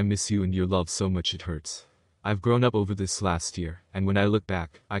 and I miss you and your love so much it hurts. I've grown up over this last year, and when I look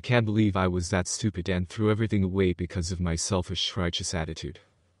back, I can't believe I was that stupid and threw everything away because of my selfish, righteous attitude.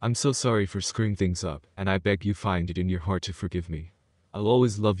 I'm so sorry for screwing things up, and I beg you find it in your heart to forgive me. I'll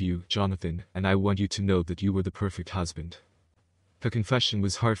always love you, Jonathan, and I want you to know that you were the perfect husband. Her confession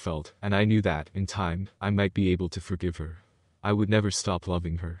was heartfelt, and I knew that, in time, I might be able to forgive her. I would never stop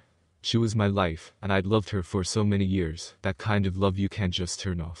loving her. She was my life, and I'd loved her for so many years, that kind of love you can't just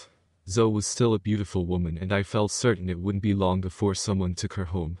turn off. Zoe was still a beautiful woman, and I felt certain it wouldn't be long before someone took her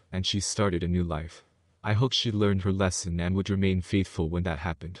home, and she started a new life. I hoped she'd learned her lesson and would remain faithful when that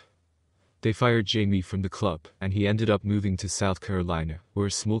happened. They fired Jamie from the club, and he ended up moving to South Carolina, where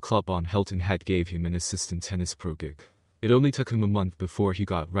a small club on Hilton Head gave him an assistant tennis pro gig. It only took him a month before he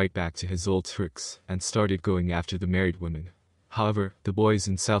got right back to his old tricks, and started going after the married women. However, the boys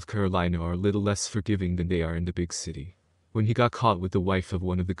in South Carolina are a little less forgiving than they are in the big city. When he got caught with the wife of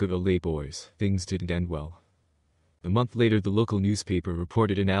one of the good LA boys, things didn't end well. A month later, the local newspaper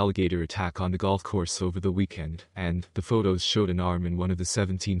reported an alligator attack on the golf course over the weekend, and the photos showed an arm in one of the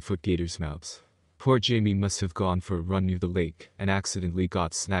 17-foot gator's mouths. Poor Jamie must have gone for a run near the lake and accidentally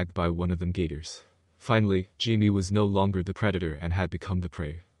got snagged by one of them gators. Finally, Jamie was no longer the predator and had become the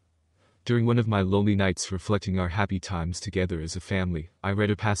prey. During one of my lonely nights reflecting our happy times together as a family, I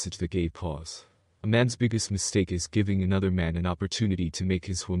read a passage that gave pause. A man's biggest mistake is giving another man an opportunity to make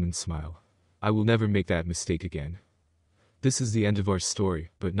his woman smile. I will never make that mistake again. This is the end of our story,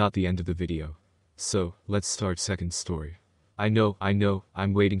 but not the end of the video. So, let's start second story. I know,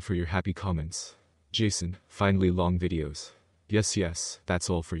 I'm waiting for your happy comments. Jason, finally long videos. Yes, that's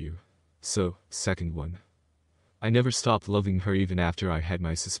all for you. So, second one. I never stopped loving her even after I had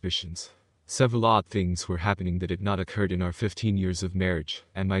my suspicions. Several odd things were happening that had not occurred in our 15 years of marriage,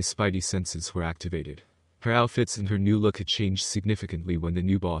 and my spidey senses were activated. Her outfits and her new look had changed significantly when the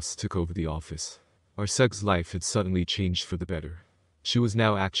new boss took over the office. Our sex life had suddenly changed for the better. She was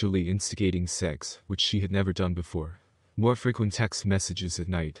now actually instigating sex, which she had never done before. More frequent text messages at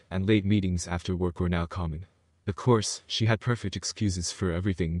night and late meetings after work were now common. Of course, she had perfect excuses for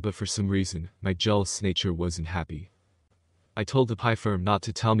everything, but for some reason, my jealous nature wasn't happy. I told the PI firm not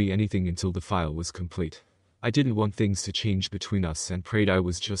to tell me anything until the file was complete. I didn't want things to change between us and prayed I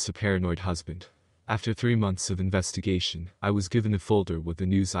was just a paranoid husband. After 3 months of investigation, I was given a folder with the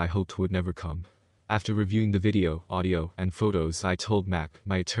news I hoped would never come. After reviewing the video, audio, and photos, I told Mac,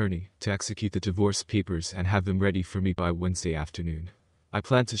 my attorney, to execute the divorce papers and have them ready for me by Wednesday afternoon. I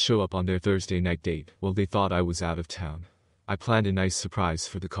planned to show up on their Thursday night date, while they thought I was out of town. I planned a nice surprise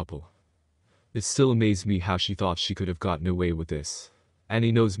for the couple. It still amazed me how she thought she could have gotten away with this.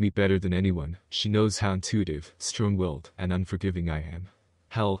 Annie knows me better than anyone. She knows how intuitive, strong-willed, and unforgiving I am.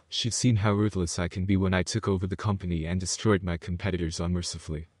 Hell, she'd seen how ruthless I can be when I took over the company and destroyed my competitors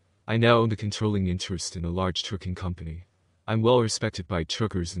unmercifully. I now own a controlling interest in a large trucking company. I'm well respected by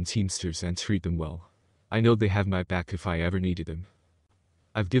truckers and teamsters and treat them well. I know they have my back if I ever needed them.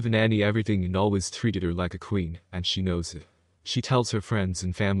 I've given Annie everything and always treated her like a queen, and she knows it. She tells her friends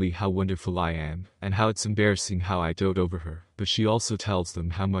and family how wonderful I am, and how it's embarrassing how I dote over her, but she also tells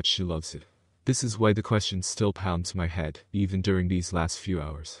them how much she loves it. This is why the question still pounds my head, even during these last few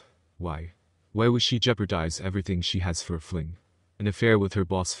hours. Why? Why would she jeopardize everything she has for a fling? An affair with her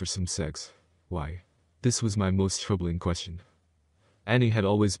boss for some sex? Why? This was my most troubling question. Annie had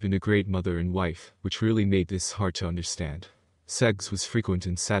always been a great mother and wife, which really made this hard to understand. Sex was frequent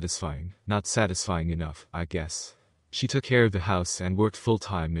and satisfying, not satisfying enough, I guess. She took care of the house and worked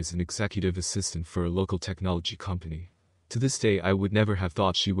full-time as an executive assistant for a local technology company. To this day I would never have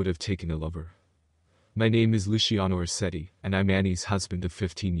thought she would have taken a lover. My name is Luciano Orsetti, and I'm Annie's husband of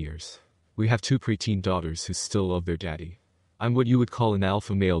 15 years. We have 2 preteen daughters who still love their daddy. I'm what you would call an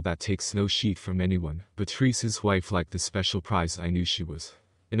alpha male that takes no shit from anyone, but treats his wife like the special prize I knew she was.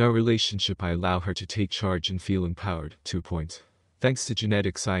 In our relationship I allow her to take charge and feel empowered, to a point. Thanks to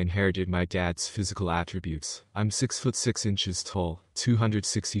genetics, I inherited my dad's physical attributes. I'm 6 foot 6 inches tall,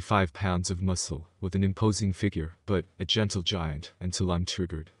 265 pounds of muscle, with an imposing figure, but a gentle giant until I'm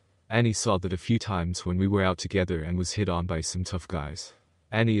triggered. Annie saw that a few times when we were out together and was hit on by some tough guys.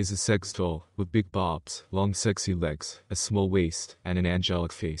 Annie is a sex doll, with big bobs, long sexy legs, a small waist, and an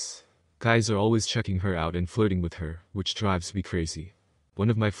angelic face. Guys are always checking her out and flirting with her, which drives me crazy. One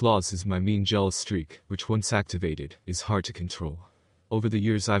of my flaws is my mean jealous streak, which once activated, is hard to control. Over the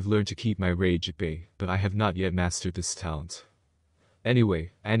years I've learned to keep my rage at bay, but I have not yet mastered this talent.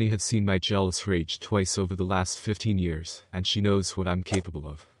 Anyway, Annie had seen my jealous rage twice over the last 15 years, and she knows what I'm capable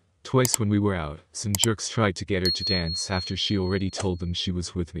of. Twice when we were out, some jerks tried to get her to dance after she already told them she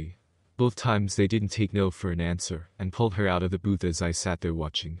was with me. Both times they didn't take no for an answer, and pulled her out of the booth as I sat there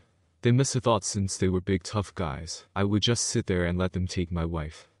watching. They must have thought since they were big tough guys, I would just sit there and let them take my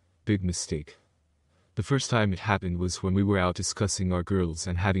wife. Big mistake. The first time it happened was when we were out discussing our girls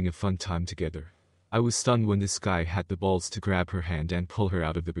and having a fun time together. I was stunned when this guy had the balls to grab her hand and pull her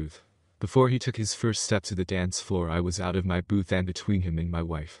out of the booth. Before he took his first step to the dance floor, I was out of my booth and between him and my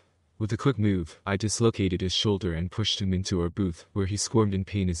wife. With a quick move, I dislocated his shoulder and pushed him into our booth, where he squirmed in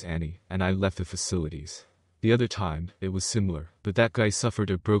pain as Annie, and I left the facilities. The other time, it was similar, but that guy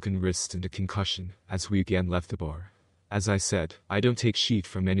suffered a broken wrist and a concussion, as we again left the bar. As I said, I don't take shit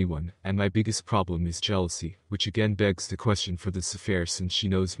from anyone, and my biggest problem is jealousy, which again begs the question for this affair since she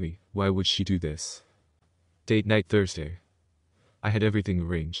knows me, why would she do this? Date night Thursday. I had everything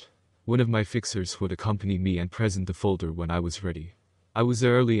arranged. One of my fixers would accompany me and present the folder when I was ready. I was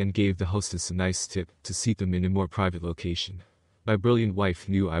there early and gave the hostess a nice tip to seat them in a more private location. My brilliant wife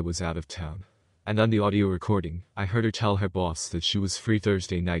knew I was out of town. And on the audio recording, I heard her tell her boss that she was free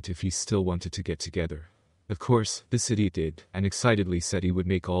Thursday night if he still wanted to get together. Of course, this idiot did, and excitedly said he would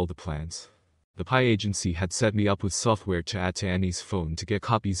make all the plans. The Pi agency had set me up with software to add to Annie's phone to get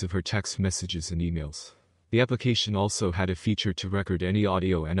copies of her text messages and emails. The application also had a feature to record any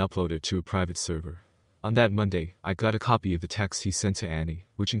audio and upload it to a private server. On that Monday, I got a copy of the text he sent to Annie,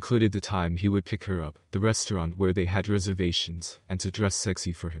 which included the time he would pick her up, the restaurant where they had reservations, and to dress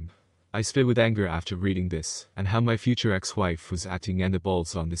sexy for him. I spit with anger after reading this, and how my future ex-wife was acting and the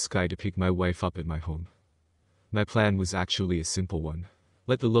balls on this guy to pick my wife up at my home. My plan was actually a simple one.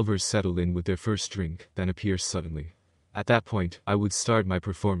 Let the lovers settle in with their first drink, then appear suddenly. At that point, I would start my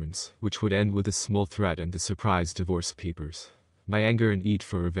performance, which would end with a small threat and the surprise divorce papers. My anger and need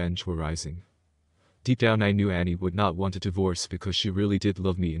for revenge were rising. Deep down I knew Annie would not want a divorce because she really did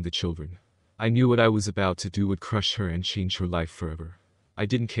love me and the children. I knew what I was about to do would crush her and change her life forever. I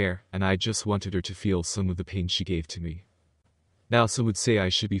didn't care, and I just wanted her to feel some of the pain she gave to me. Now some would say I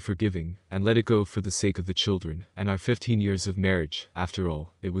should be forgiving, and let it go for the sake of the children, and our 15 years of marriage. After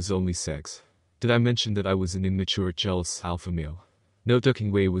all, it was only sex. Did I mention that I was an immature, jealous alpha male? No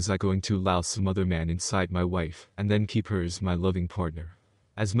ducking way was I going to allow some other man inside my wife, and then keep her as my loving partner.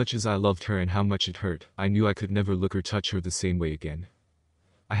 As much as I loved her and how much it hurt, I knew I could never look or touch her the same way again.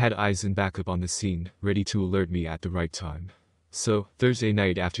 I had eyes and backup on the scene, ready to alert me at the right time. So, Thursday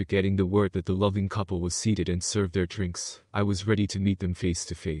night after getting the word that the loving couple was seated and served their drinks, I was ready to meet them face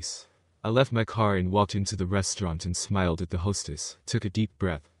to face. I left my car and walked into the restaurant and smiled at the hostess, took a deep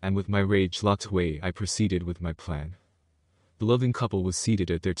breath, and with my rage locked away I proceeded with my plan. The loving couple was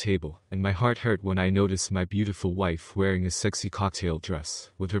seated at their table, and my heart hurt when I noticed my beautiful wife wearing a sexy cocktail dress,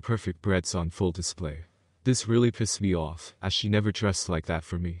 with her perfect breasts on full display. This really pissed me off, as she never dressed like that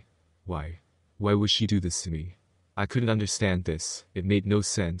for me. Why? Why would she do this to me? I couldn't understand this, it made no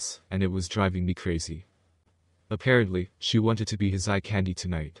sense, and it was driving me crazy. Apparently, she wanted to be his eye candy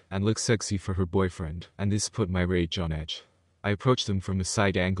tonight, and look sexy for her boyfriend, and this put my rage on edge. I approached them from a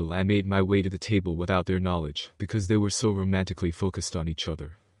side angle and made my way to the table without their knowledge, because they were so romantically focused on each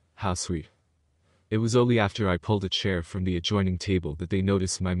other. How sweet. It was only after I pulled a chair from the adjoining table that they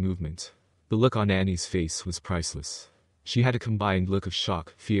noticed my movement. The look on Annie's face was priceless. She had a combined look of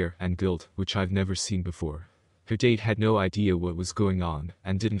shock, fear, and guilt, which I've never seen before. Her date had no idea what was going on,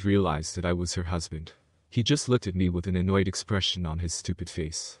 and didn't realize that I was her husband. He just looked at me with an annoyed expression on his stupid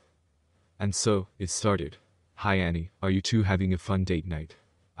face. And so, it started. "Hi Annie, are you two having a fun date night?"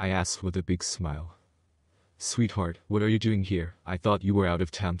 I asked with a big smile. "Sweetheart, what are you doing here? I thought you were out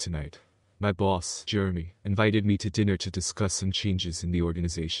of town tonight. My boss, Jeremy, invited me to dinner to discuss some changes in the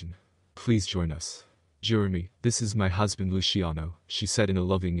organization. Please join us." "Jeremy, this is my husband Luciano," she said in a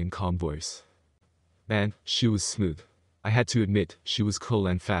loving and calm voice. Man, she was smooth. I had to admit, she was cool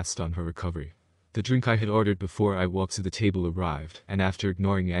and fast on her recovery. The drink I had ordered before I walked to the table arrived, and after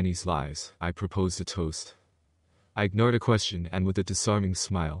ignoring Annie's lies, I proposed a toast. I ignored a question and with a disarming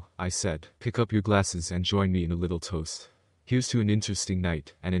smile, I said, "Pick up your glasses and join me in a little toast." Here's to an interesting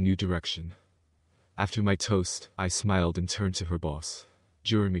night and a new direction. After my toast, I smiled and turned to her boss.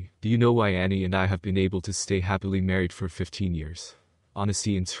 Jeremy, do you know why Annie and I have been able to stay happily married for 15 years?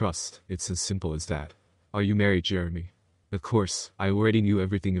 Honesty and trust, it's as simple as that. Are you married, Jeremy? Of course, I already knew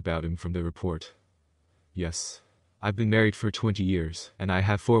everything about him from the report. Yes. I've been married for 20 years, and I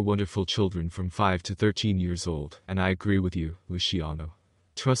have 4 wonderful children from 5 to 13 years old, and I agree with you, Luciano.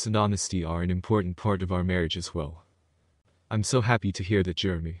 Trust and honesty are an important part of our marriage as well. I'm so happy to hear that,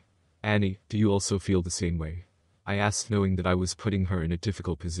 Jeremy. Annie, do you also feel the same way? I asked, knowing that I was putting her in a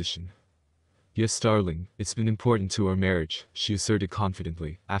difficult position. Yes, darling, it's been important to our marriage, she asserted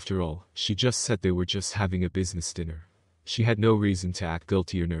confidently. After all, she just said they were just having a business dinner. She had no reason to act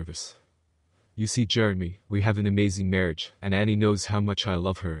guilty or nervous. You see, Jeremy, we have an amazing marriage, and Annie knows how much I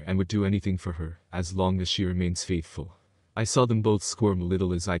love her and would do anything for her, as long as she remains faithful. I saw them both squirm a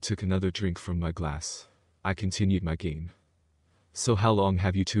little as I took another drink from my glass. I continued my game. So how long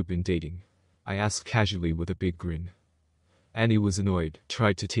have you two been dating? I asked casually with a big grin. Annie was annoyed,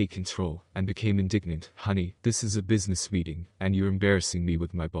 tried to take control, and became indignant. Honey, this is a business meeting, and you're embarrassing me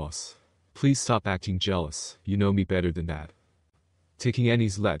with my boss. Please stop acting jealous, you know me better than that. Taking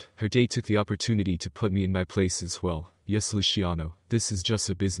Annie's lead, her date took the opportunity to put me in my place as well. Yes, Luciano, this is just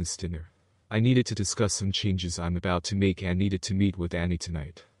a business dinner. I needed to discuss some changes I'm about to make and needed to meet with Annie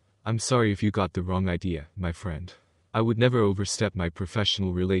tonight. I'm sorry if you got the wrong idea, my friend. I would never overstep my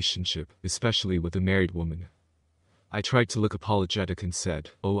professional relationship, especially with a married woman. I tried to look apologetic and said,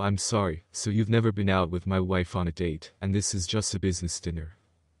 "Oh, I'm sorry, so you've never been out with my wife on a date, and this is just a business dinner."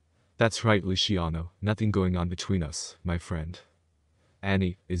 That's right, Luciano, nothing going on between us, my friend.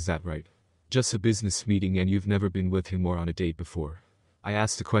 Annie, is that right? Just a business meeting and you've never been with him or on a date before? I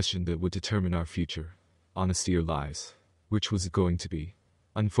asked a question that would determine our future. Honesty or lies? Which was it going to be?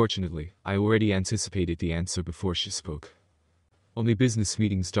 Unfortunately, I already anticipated the answer before she spoke. Only business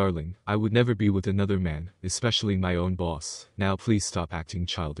meetings, darling. I would never be with another man, especially my own boss. Now please stop acting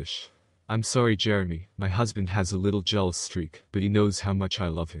childish. I'm sorry, Jeremy, my husband has a little jealous streak, but he knows how much I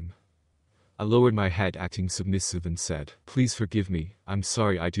love him. I lowered my head, acting submissive, and said, "Please forgive me, I'm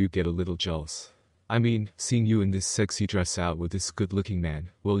sorry I do get a little jealous. I mean, seeing you in this sexy dress out with this good-looking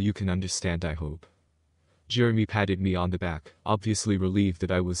man, well, you can understand, I hope." Jeremy patted me on the back, obviously relieved that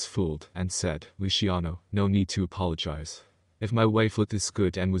I was fooled, and said, "Luciano, no need to apologize. If my wife looked this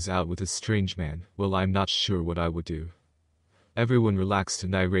good and was out with a strange man, well, I'm not sure what I would do." Everyone relaxed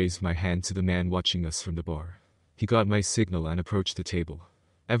and I raised my hand to the man watching us from the bar. He got my signal and approached the table.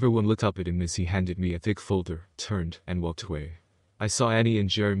 Everyone looked up at him as he handed me a thick folder, turned, and walked away. I saw Annie and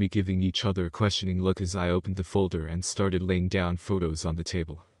Jeremy giving each other a questioning look as I opened the folder and started laying down photos on the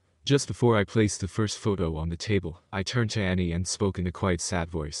table. Just before I placed the first photo on the table, I turned to Annie and spoke in a quite sad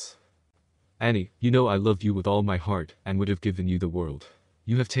voice. "Annie, you know I love you with all my heart and would have given you the world.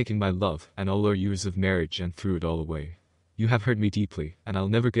 You have taken my love and all our years of marriage and threw it all away. You have hurt me deeply, and I'll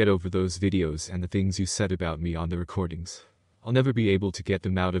never get over those videos and the things you said about me on the recordings. I'll never be able to get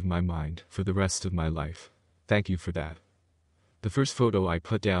them out of my mind for the rest of my life. Thank you for that." The first photo I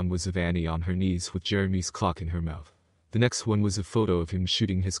put down was of Annie on her knees with Jeremy's clock in her mouth. The next one was a photo of him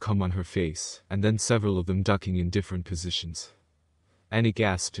shooting his cum on her face, and then several of them ducking in different positions. Annie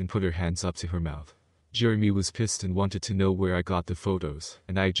gasped and put her hands up to her mouth. Jeremy was pissed and wanted to know where I got the photos,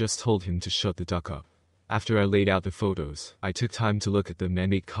 and I just told him to shut the duck up. After I laid out the photos, I took time to look at them and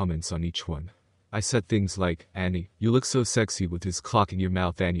make comments on each one. I said things like, "Annie, you look so sexy with his clock in your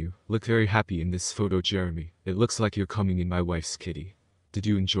mouth, and you look very happy in this photo, Jeremy. It looks like you're coming in my wife's kitty. Did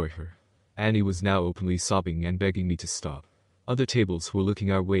you enjoy her?" Annie was now openly sobbing and begging me to stop. Other tables were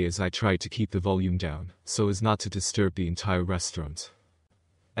looking our way as I tried to keep the volume down, so as not to disturb the entire restaurant.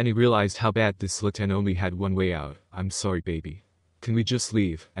 Annie realized how bad this looked and only had one way out. "I'm sorry, baby. Can we just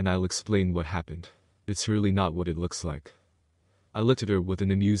leave, and I'll explain what happened? It's really not what it looks like." I looked at her with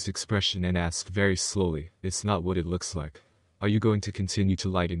an amused expression and asked very slowly, "It's not what it looks like. Are you going to continue to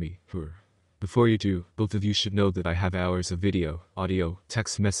lie to me, her? Before you do, both of you should know that I have hours of video, audio,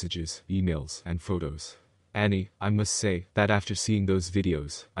 text messages, emails, and photos. Annie, I must say that after seeing those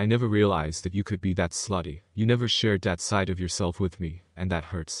videos, I never realized that you could be that slutty. You never shared that side of yourself with me, and that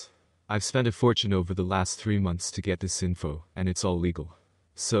hurts. I've spent a fortune over the last 3 months to get this info, and it's all legal.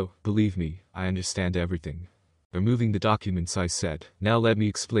 So, believe me, I understand everything." Removing the documents, I said, "Now let me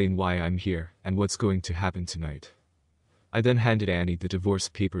explain why I'm here, and what's going to happen tonight." I then handed Annie the divorce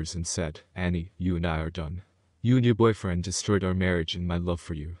papers and said, "Annie, you and I are done. You and your boyfriend destroyed our marriage and my love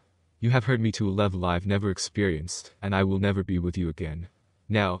for you. You have hurt me to a level I've never experienced, and I will never be with you again.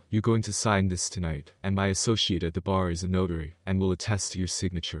 Now, you're going to sign this tonight, and my associate at the bar is a notary, and will attest to your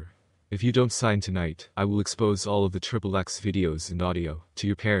signature. If you don't sign tonight, I will expose all of the XXX videos and audio to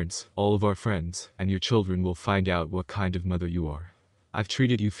your parents, all of our friends, and your children will find out what kind of mother you are. I've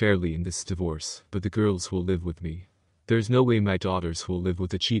treated you fairly in this divorce, but the girls will live with me. There's no way my daughters will live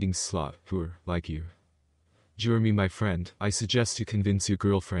with a cheating slut who're like you. Jeremy, my friend, I suggest you convince your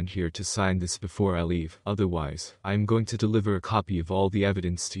girlfriend here to sign this before I leave, otherwise, I am going to deliver a copy of all the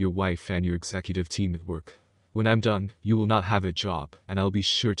evidence to your wife and your executive team at work. When I'm done, you will not have a job, and I'll be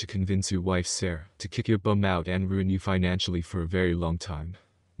sure to convince your wife Sarah to kick your bum out and ruin you financially for a very long time.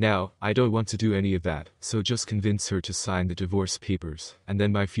 Now, I don't want to do any of that, so just convince her to sign the divorce papers, and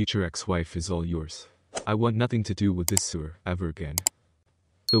then my future ex-wife is all yours. I want nothing to do with this sewer ever again.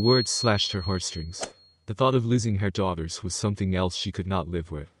 The words slashed her heartstrings. The thought of losing her daughters was something else she could not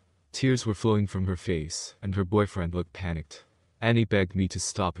live with. Tears were flowing from her face, and her boyfriend looked panicked. Annie begged me to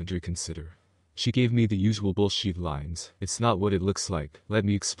stop and reconsider. She gave me the usual bullshit lines. It's not what it looks like. Let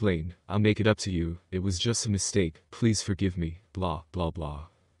me explain. I'll make it up to you. It was just a mistake. Please forgive me. Blah, blah, blah.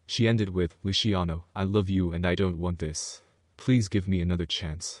 She ended with, Luciano, I love you and I don't want this. Please give me another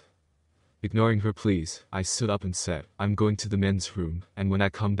chance. Ignoring her pleas, I stood up and said, I'm going to the men's room, and when I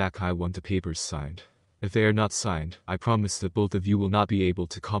come back I want the papers signed. If they are not signed, I promise that both of you will not be able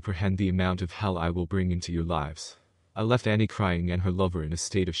to comprehend the amount of hell I will bring into your lives. I left Annie crying and her lover in a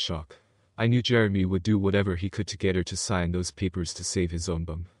state of shock. I knew Jeremy would do whatever he could to get her to sign those papers to save his own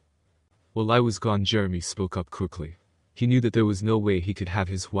bum. While I was gone, Jeremy spoke up quickly. He knew that there was no way he could have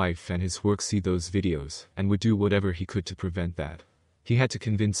his wife and his work see those videos, and would do whatever he could to prevent that. He had to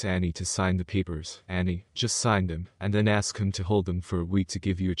convince Annie to sign the papers. Annie, just sign them, and then ask him to hold them for a week to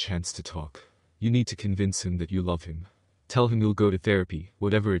give you a chance to talk. You need to convince him that you love him. Tell him you'll go to therapy,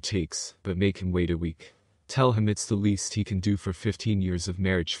 whatever it takes, but make him wait a week. Tell him it's the least he can do for 15 years of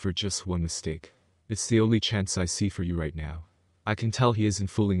marriage for just one mistake. It's the only chance I see for you right now. I can tell he isn't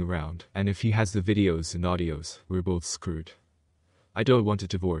fooling around, and if he has the videos and audios, we're both screwed. I don't want a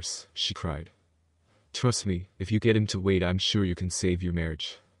divorce, she cried. Trust me, if you get him to wait, I'm sure you can save your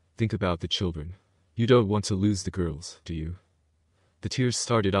marriage. Think about the children. You don't want to lose the girls, do you? The tears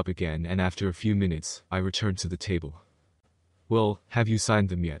started up again, and after a few minutes, I returned to the table. Well, have you signed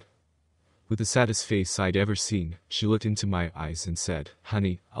them yet? With the saddest face I'd ever seen, she looked into my eyes and said,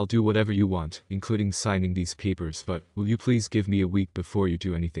 Honey, I'll do whatever you want, including signing these papers, but will you please give me a week before you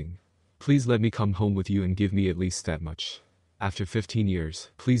do anything? Please let me come home with you and give me at least that much. After 15 years,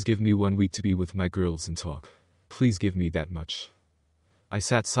 please give me 1 week to be with my girls and talk. Please give me that much. I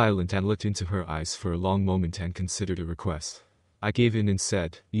sat silent and looked into her eyes for a long moment and considered a request. I gave in and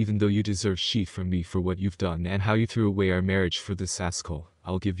said, even though you deserve shit from me for what you've done and how you threw away our marriage for this asshole,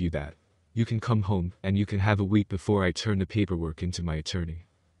 I'll give you that. You can come home, and you can have a week before I turn the paperwork into my attorney.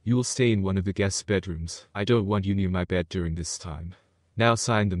 You will stay in one of the guest bedrooms. I don't want you near my bed during this time. Now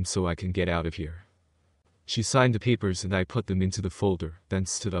sign them so I can get out of here. She signed the papers and I put them into the folder, then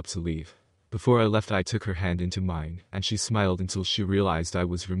stood up to leave. Before I left, I took her hand into mine, and she smiled until she realized I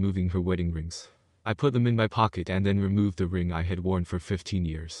was removing her wedding rings. I put them in my pocket and then removed the ring I had worn for 15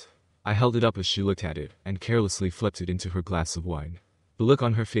 years. I held it up as she looked at it, and carelessly flipped it into her glass of wine. The look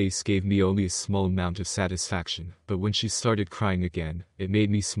on her face gave me only a small amount of satisfaction, but when she started crying again, it made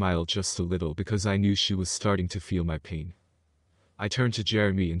me smile just a little because I knew she was starting to feel my pain. I turned to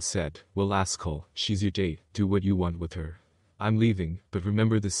Jeremy and said, well, asshole, she's your date, do what you want with her. I'm leaving, but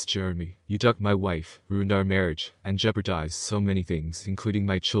remember this, Jeremy, you ducked my wife, ruined our marriage, and jeopardized so many things, including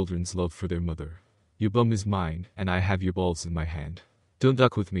my children's love for their mother. Your bum is mine, and I have your balls in my hand. Don't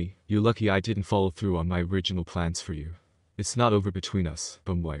duck with me, you're lucky I didn't follow through on my original plans for you. It's not over between us,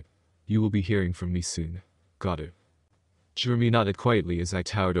 bumwipe. You will be hearing from me soon. Got it. Jeremy nodded quietly as I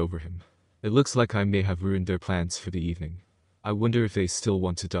towered over him. It looks like I may have ruined their plans for the evening. I wonder if they still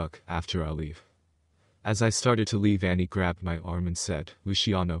want to duck after I leave. As I started to leave, Annie grabbed my arm and said,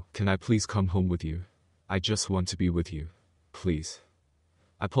 Luciano, can I please come home with you? I just want to be with you. Please.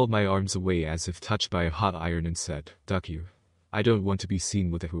 I pulled my arms away as if touched by a hot iron and said, duck you. I don't want to be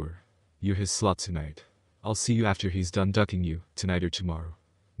seen with a whore. You're his slut tonight. I'll see you after he's done ducking you, tonight or tomorrow.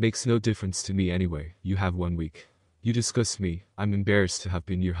 Makes no difference to me anyway, you have 1 week. You disgust me, I'm embarrassed to have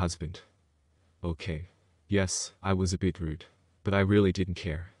been your husband. Okay. Yes, I was a bit rude. But I really didn't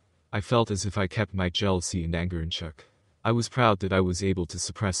care. I felt as if I kept my jealousy and anger in check. I was proud that I was able to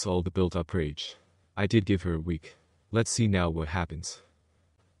suppress all the built-up rage. I did give her a week. Let's see now what happens.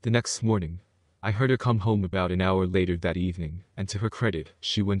 The next morning, I heard her come home about an hour later that evening, and to her credit,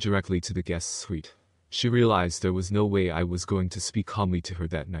 she went directly to the guest suite. She realized there was no way I was going to speak calmly to her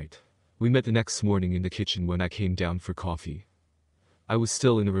that night. We met the next morning in the kitchen when I came down for coffee. I was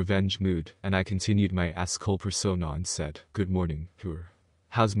still in a revenge mood, and I continued my asshole persona and said, good morning, whore.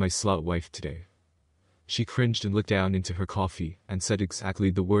 How's my slut wife today? She cringed and looked down into her coffee and said exactly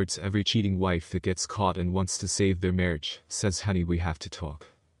the words every cheating wife that gets caught and wants to save their marriage says. Honey, we have to talk.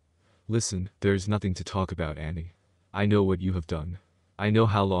 Listen, there is nothing to talk about, Annie. I know what you have done. I know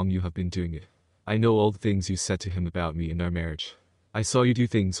how long you have been doing it. I know all the things you said to him about me and our marriage. I saw you do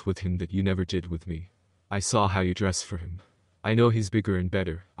things with him that you never did with me. I saw how you dress for him. I know he's bigger and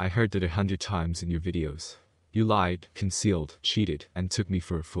better. I heard that 100 times in your videos. You lied, concealed, cheated, and took me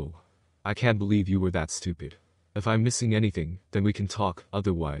for a fool. I can't believe you were that stupid. If I'm missing anything, then we can talk,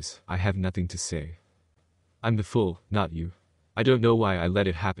 otherwise, I have nothing to say. I'm the fool, not you. I don't know why I let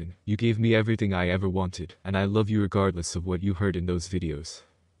it happen. You gave me everything I ever wanted, and I love you regardless of what you heard in those videos.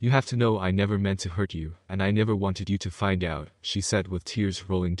 You have to know I never meant to hurt you, and I never wanted you to find out, she said with tears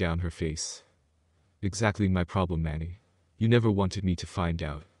rolling down her face. Exactly my problem, Annie. You never wanted me to find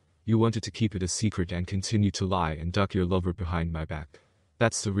out. You wanted to keep it a secret and continue to lie and duck your lover behind my back.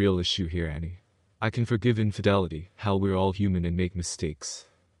 That's the real issue here, Annie. I can forgive infidelity, hell, we're all human and make mistakes.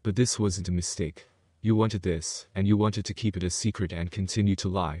 But this wasn't a mistake. You wanted this, and you wanted to keep it a secret and continue to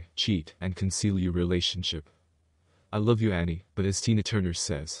lie, cheat, and conceal your relationship. I love you, Annie, but as Tina Turner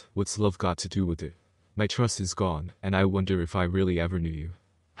says, what's love got to do with it? My trust is gone, and I wonder if I really ever knew you.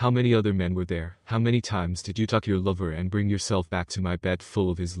 How many other men were there? How many times did you tuck your lover and bring yourself back to my bed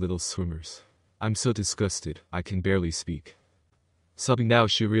full of his little swimmers? I'm so disgusted, I can barely speak. Sobbing now,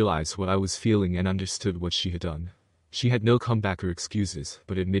 she realized what I was feeling and understood what she had done. She had no comeback or excuses,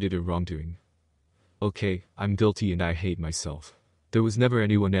 but admitted her wrongdoing. Okay, I'm guilty and I hate myself. There was never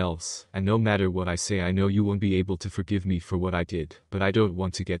anyone else, and no matter what I say, I know you won't be able to forgive me for what I did, but I don't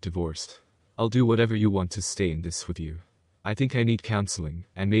want to get divorced. I'll do whatever you want to stay in this with you. I think I need counseling,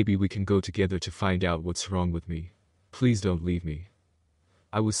 and maybe we can go together to find out what's wrong with me. Please don't leave me.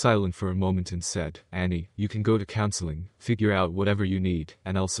 I was silent for a moment and said, Annie, you can go to counseling, figure out whatever you need,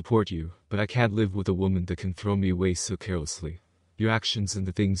 and I'll support you, but I can't live with a woman that can throw me away so carelessly. Your actions and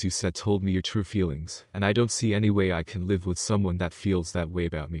the things you said told me your true feelings, and I don't see any way I can live with someone that feels that way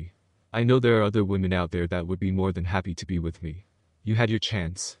about me. I know there are other women out there that would be more than happy to be with me. You had your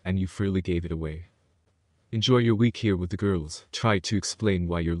chance, and you freely gave it away. Enjoy your week here with the girls. Try to explain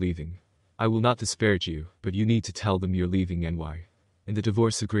why you're leaving. I will not disparage you, but you need to tell them you're leaving and why. In the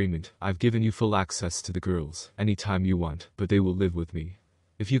divorce agreement, I've given you full access to the girls, anytime you want, but they will live with me.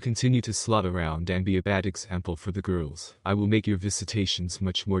 If you continue to slut around and be a bad example for the girls, I will make your visitations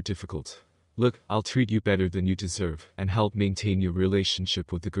much more difficult. Look, I'll treat you better than you deserve, and help maintain your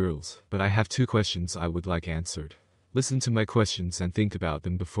relationship with the girls, but I have 2 questions I would like answered. Listen to my questions and think about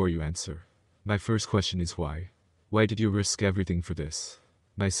them before you answer. My first question is why? Why did you risk everything for this?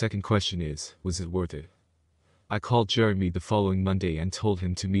 My second question is, was it worth it? I called Jeremy the following Monday and told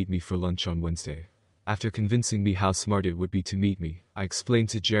him to meet me for lunch on Wednesday. After convincing me how smart it would be to meet me, I explained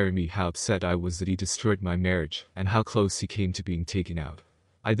to Jeremy how upset I was that he destroyed my marriage, and how close he came to being taken out.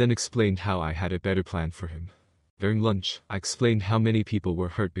 I then explained how I had a better plan for him. During lunch, I explained how many people were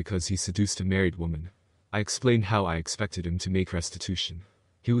hurt because he seduced a married woman. I explained how I expected him to make restitution.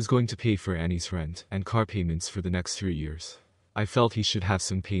 He was going to pay for Annie's rent and car payments for the next 3 years. I felt he should have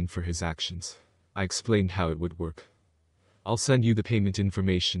some pain for his actions. I explained how it would work. I'll send you the payment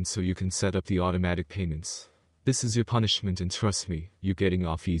information so you can set up the automatic payments. This is your punishment, and trust me, you're getting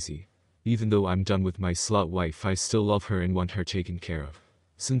off easy. Even though I'm done with my slut wife, I still love her and want her taken care of.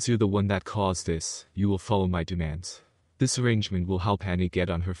 Since you're the one that caused this, you will follow my demands. This arrangement will help Annie get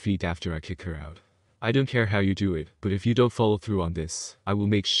on her feet after I kick her out. I don't care how you do it, but if you don't follow through on this, I will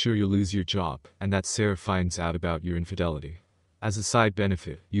make sure you lose your job, and that Sarah finds out about your infidelity. As a side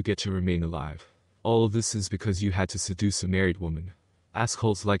benefit, you get to remain alive. All of this is because you had to seduce a married woman.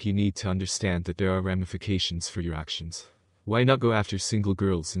 Assholes like you need to understand that there are ramifications for your actions. Why not go after single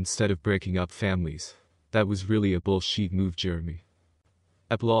girls instead of breaking up families? That was really a bullshit move, Jeremy.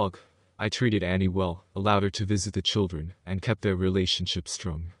 Epilogue. I treated Annie well, allowed her to visit the children, and kept their relationship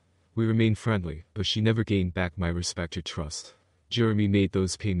strong. We remained friendly, but she never gained back my respect or trust. Jeremy made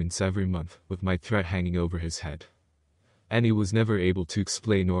those payments every month, with my threat hanging over his head. Annie was never able to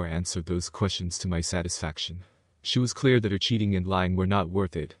explain or answer those questions to my satisfaction. She was clear that her cheating and lying were not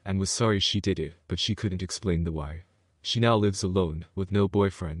worth it, and was sorry she did it, but she couldn't explain the why. She now lives alone, with no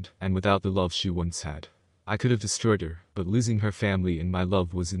boyfriend, and without the love she once had. I could have destroyed her, but losing her family and my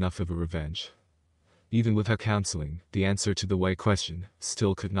love was enough of a revenge. Even with her counseling, the answer to the why question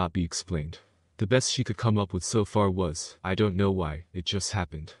still could not be explained. The best she could come up with so far was, I don't know why, it just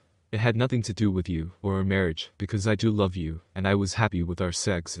happened. It had nothing to do with you, or our marriage, because I do love you, and I was happy with our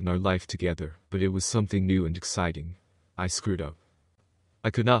sex and our life together, but it was something new and exciting. I screwed up. I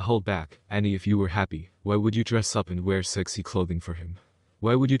could not hold back. Annie, if you were happy, why would you dress up and wear sexy clothing for him?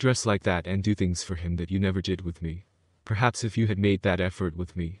 Why would you dress like that and do things for him that you never did with me? Perhaps if you had made that effort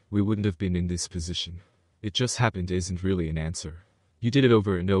with me, we wouldn't have been in this position. It just happened isn't really an answer. You did it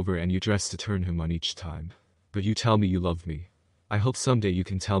over and over and you dressed to turn him on each time. But you tell me you love me. I hope someday you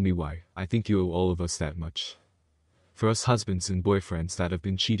can tell me why. I think you owe all of us that much. For us husbands and boyfriends that have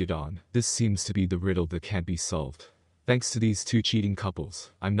been cheated on, this seems to be the riddle that can't be solved. Thanks to these two cheating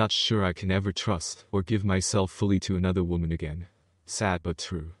couples, I'm not sure I can ever trust or give myself fully to another woman again. Sad but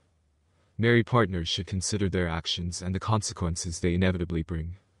true. Married partners should consider their actions and the consequences they inevitably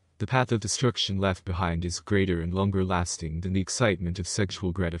bring. The path of destruction left behind is greater and longer lasting than the excitement of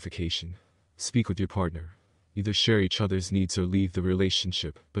sexual gratification. Speak with your partner. Either share each other's needs or leave the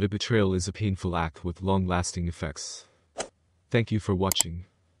relationship, but a betrayal is a painful act with long-lasting effects. Thank you for watching.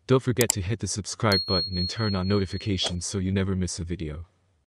 Don't forget to hit the subscribe button and turn on notifications so you never miss a video.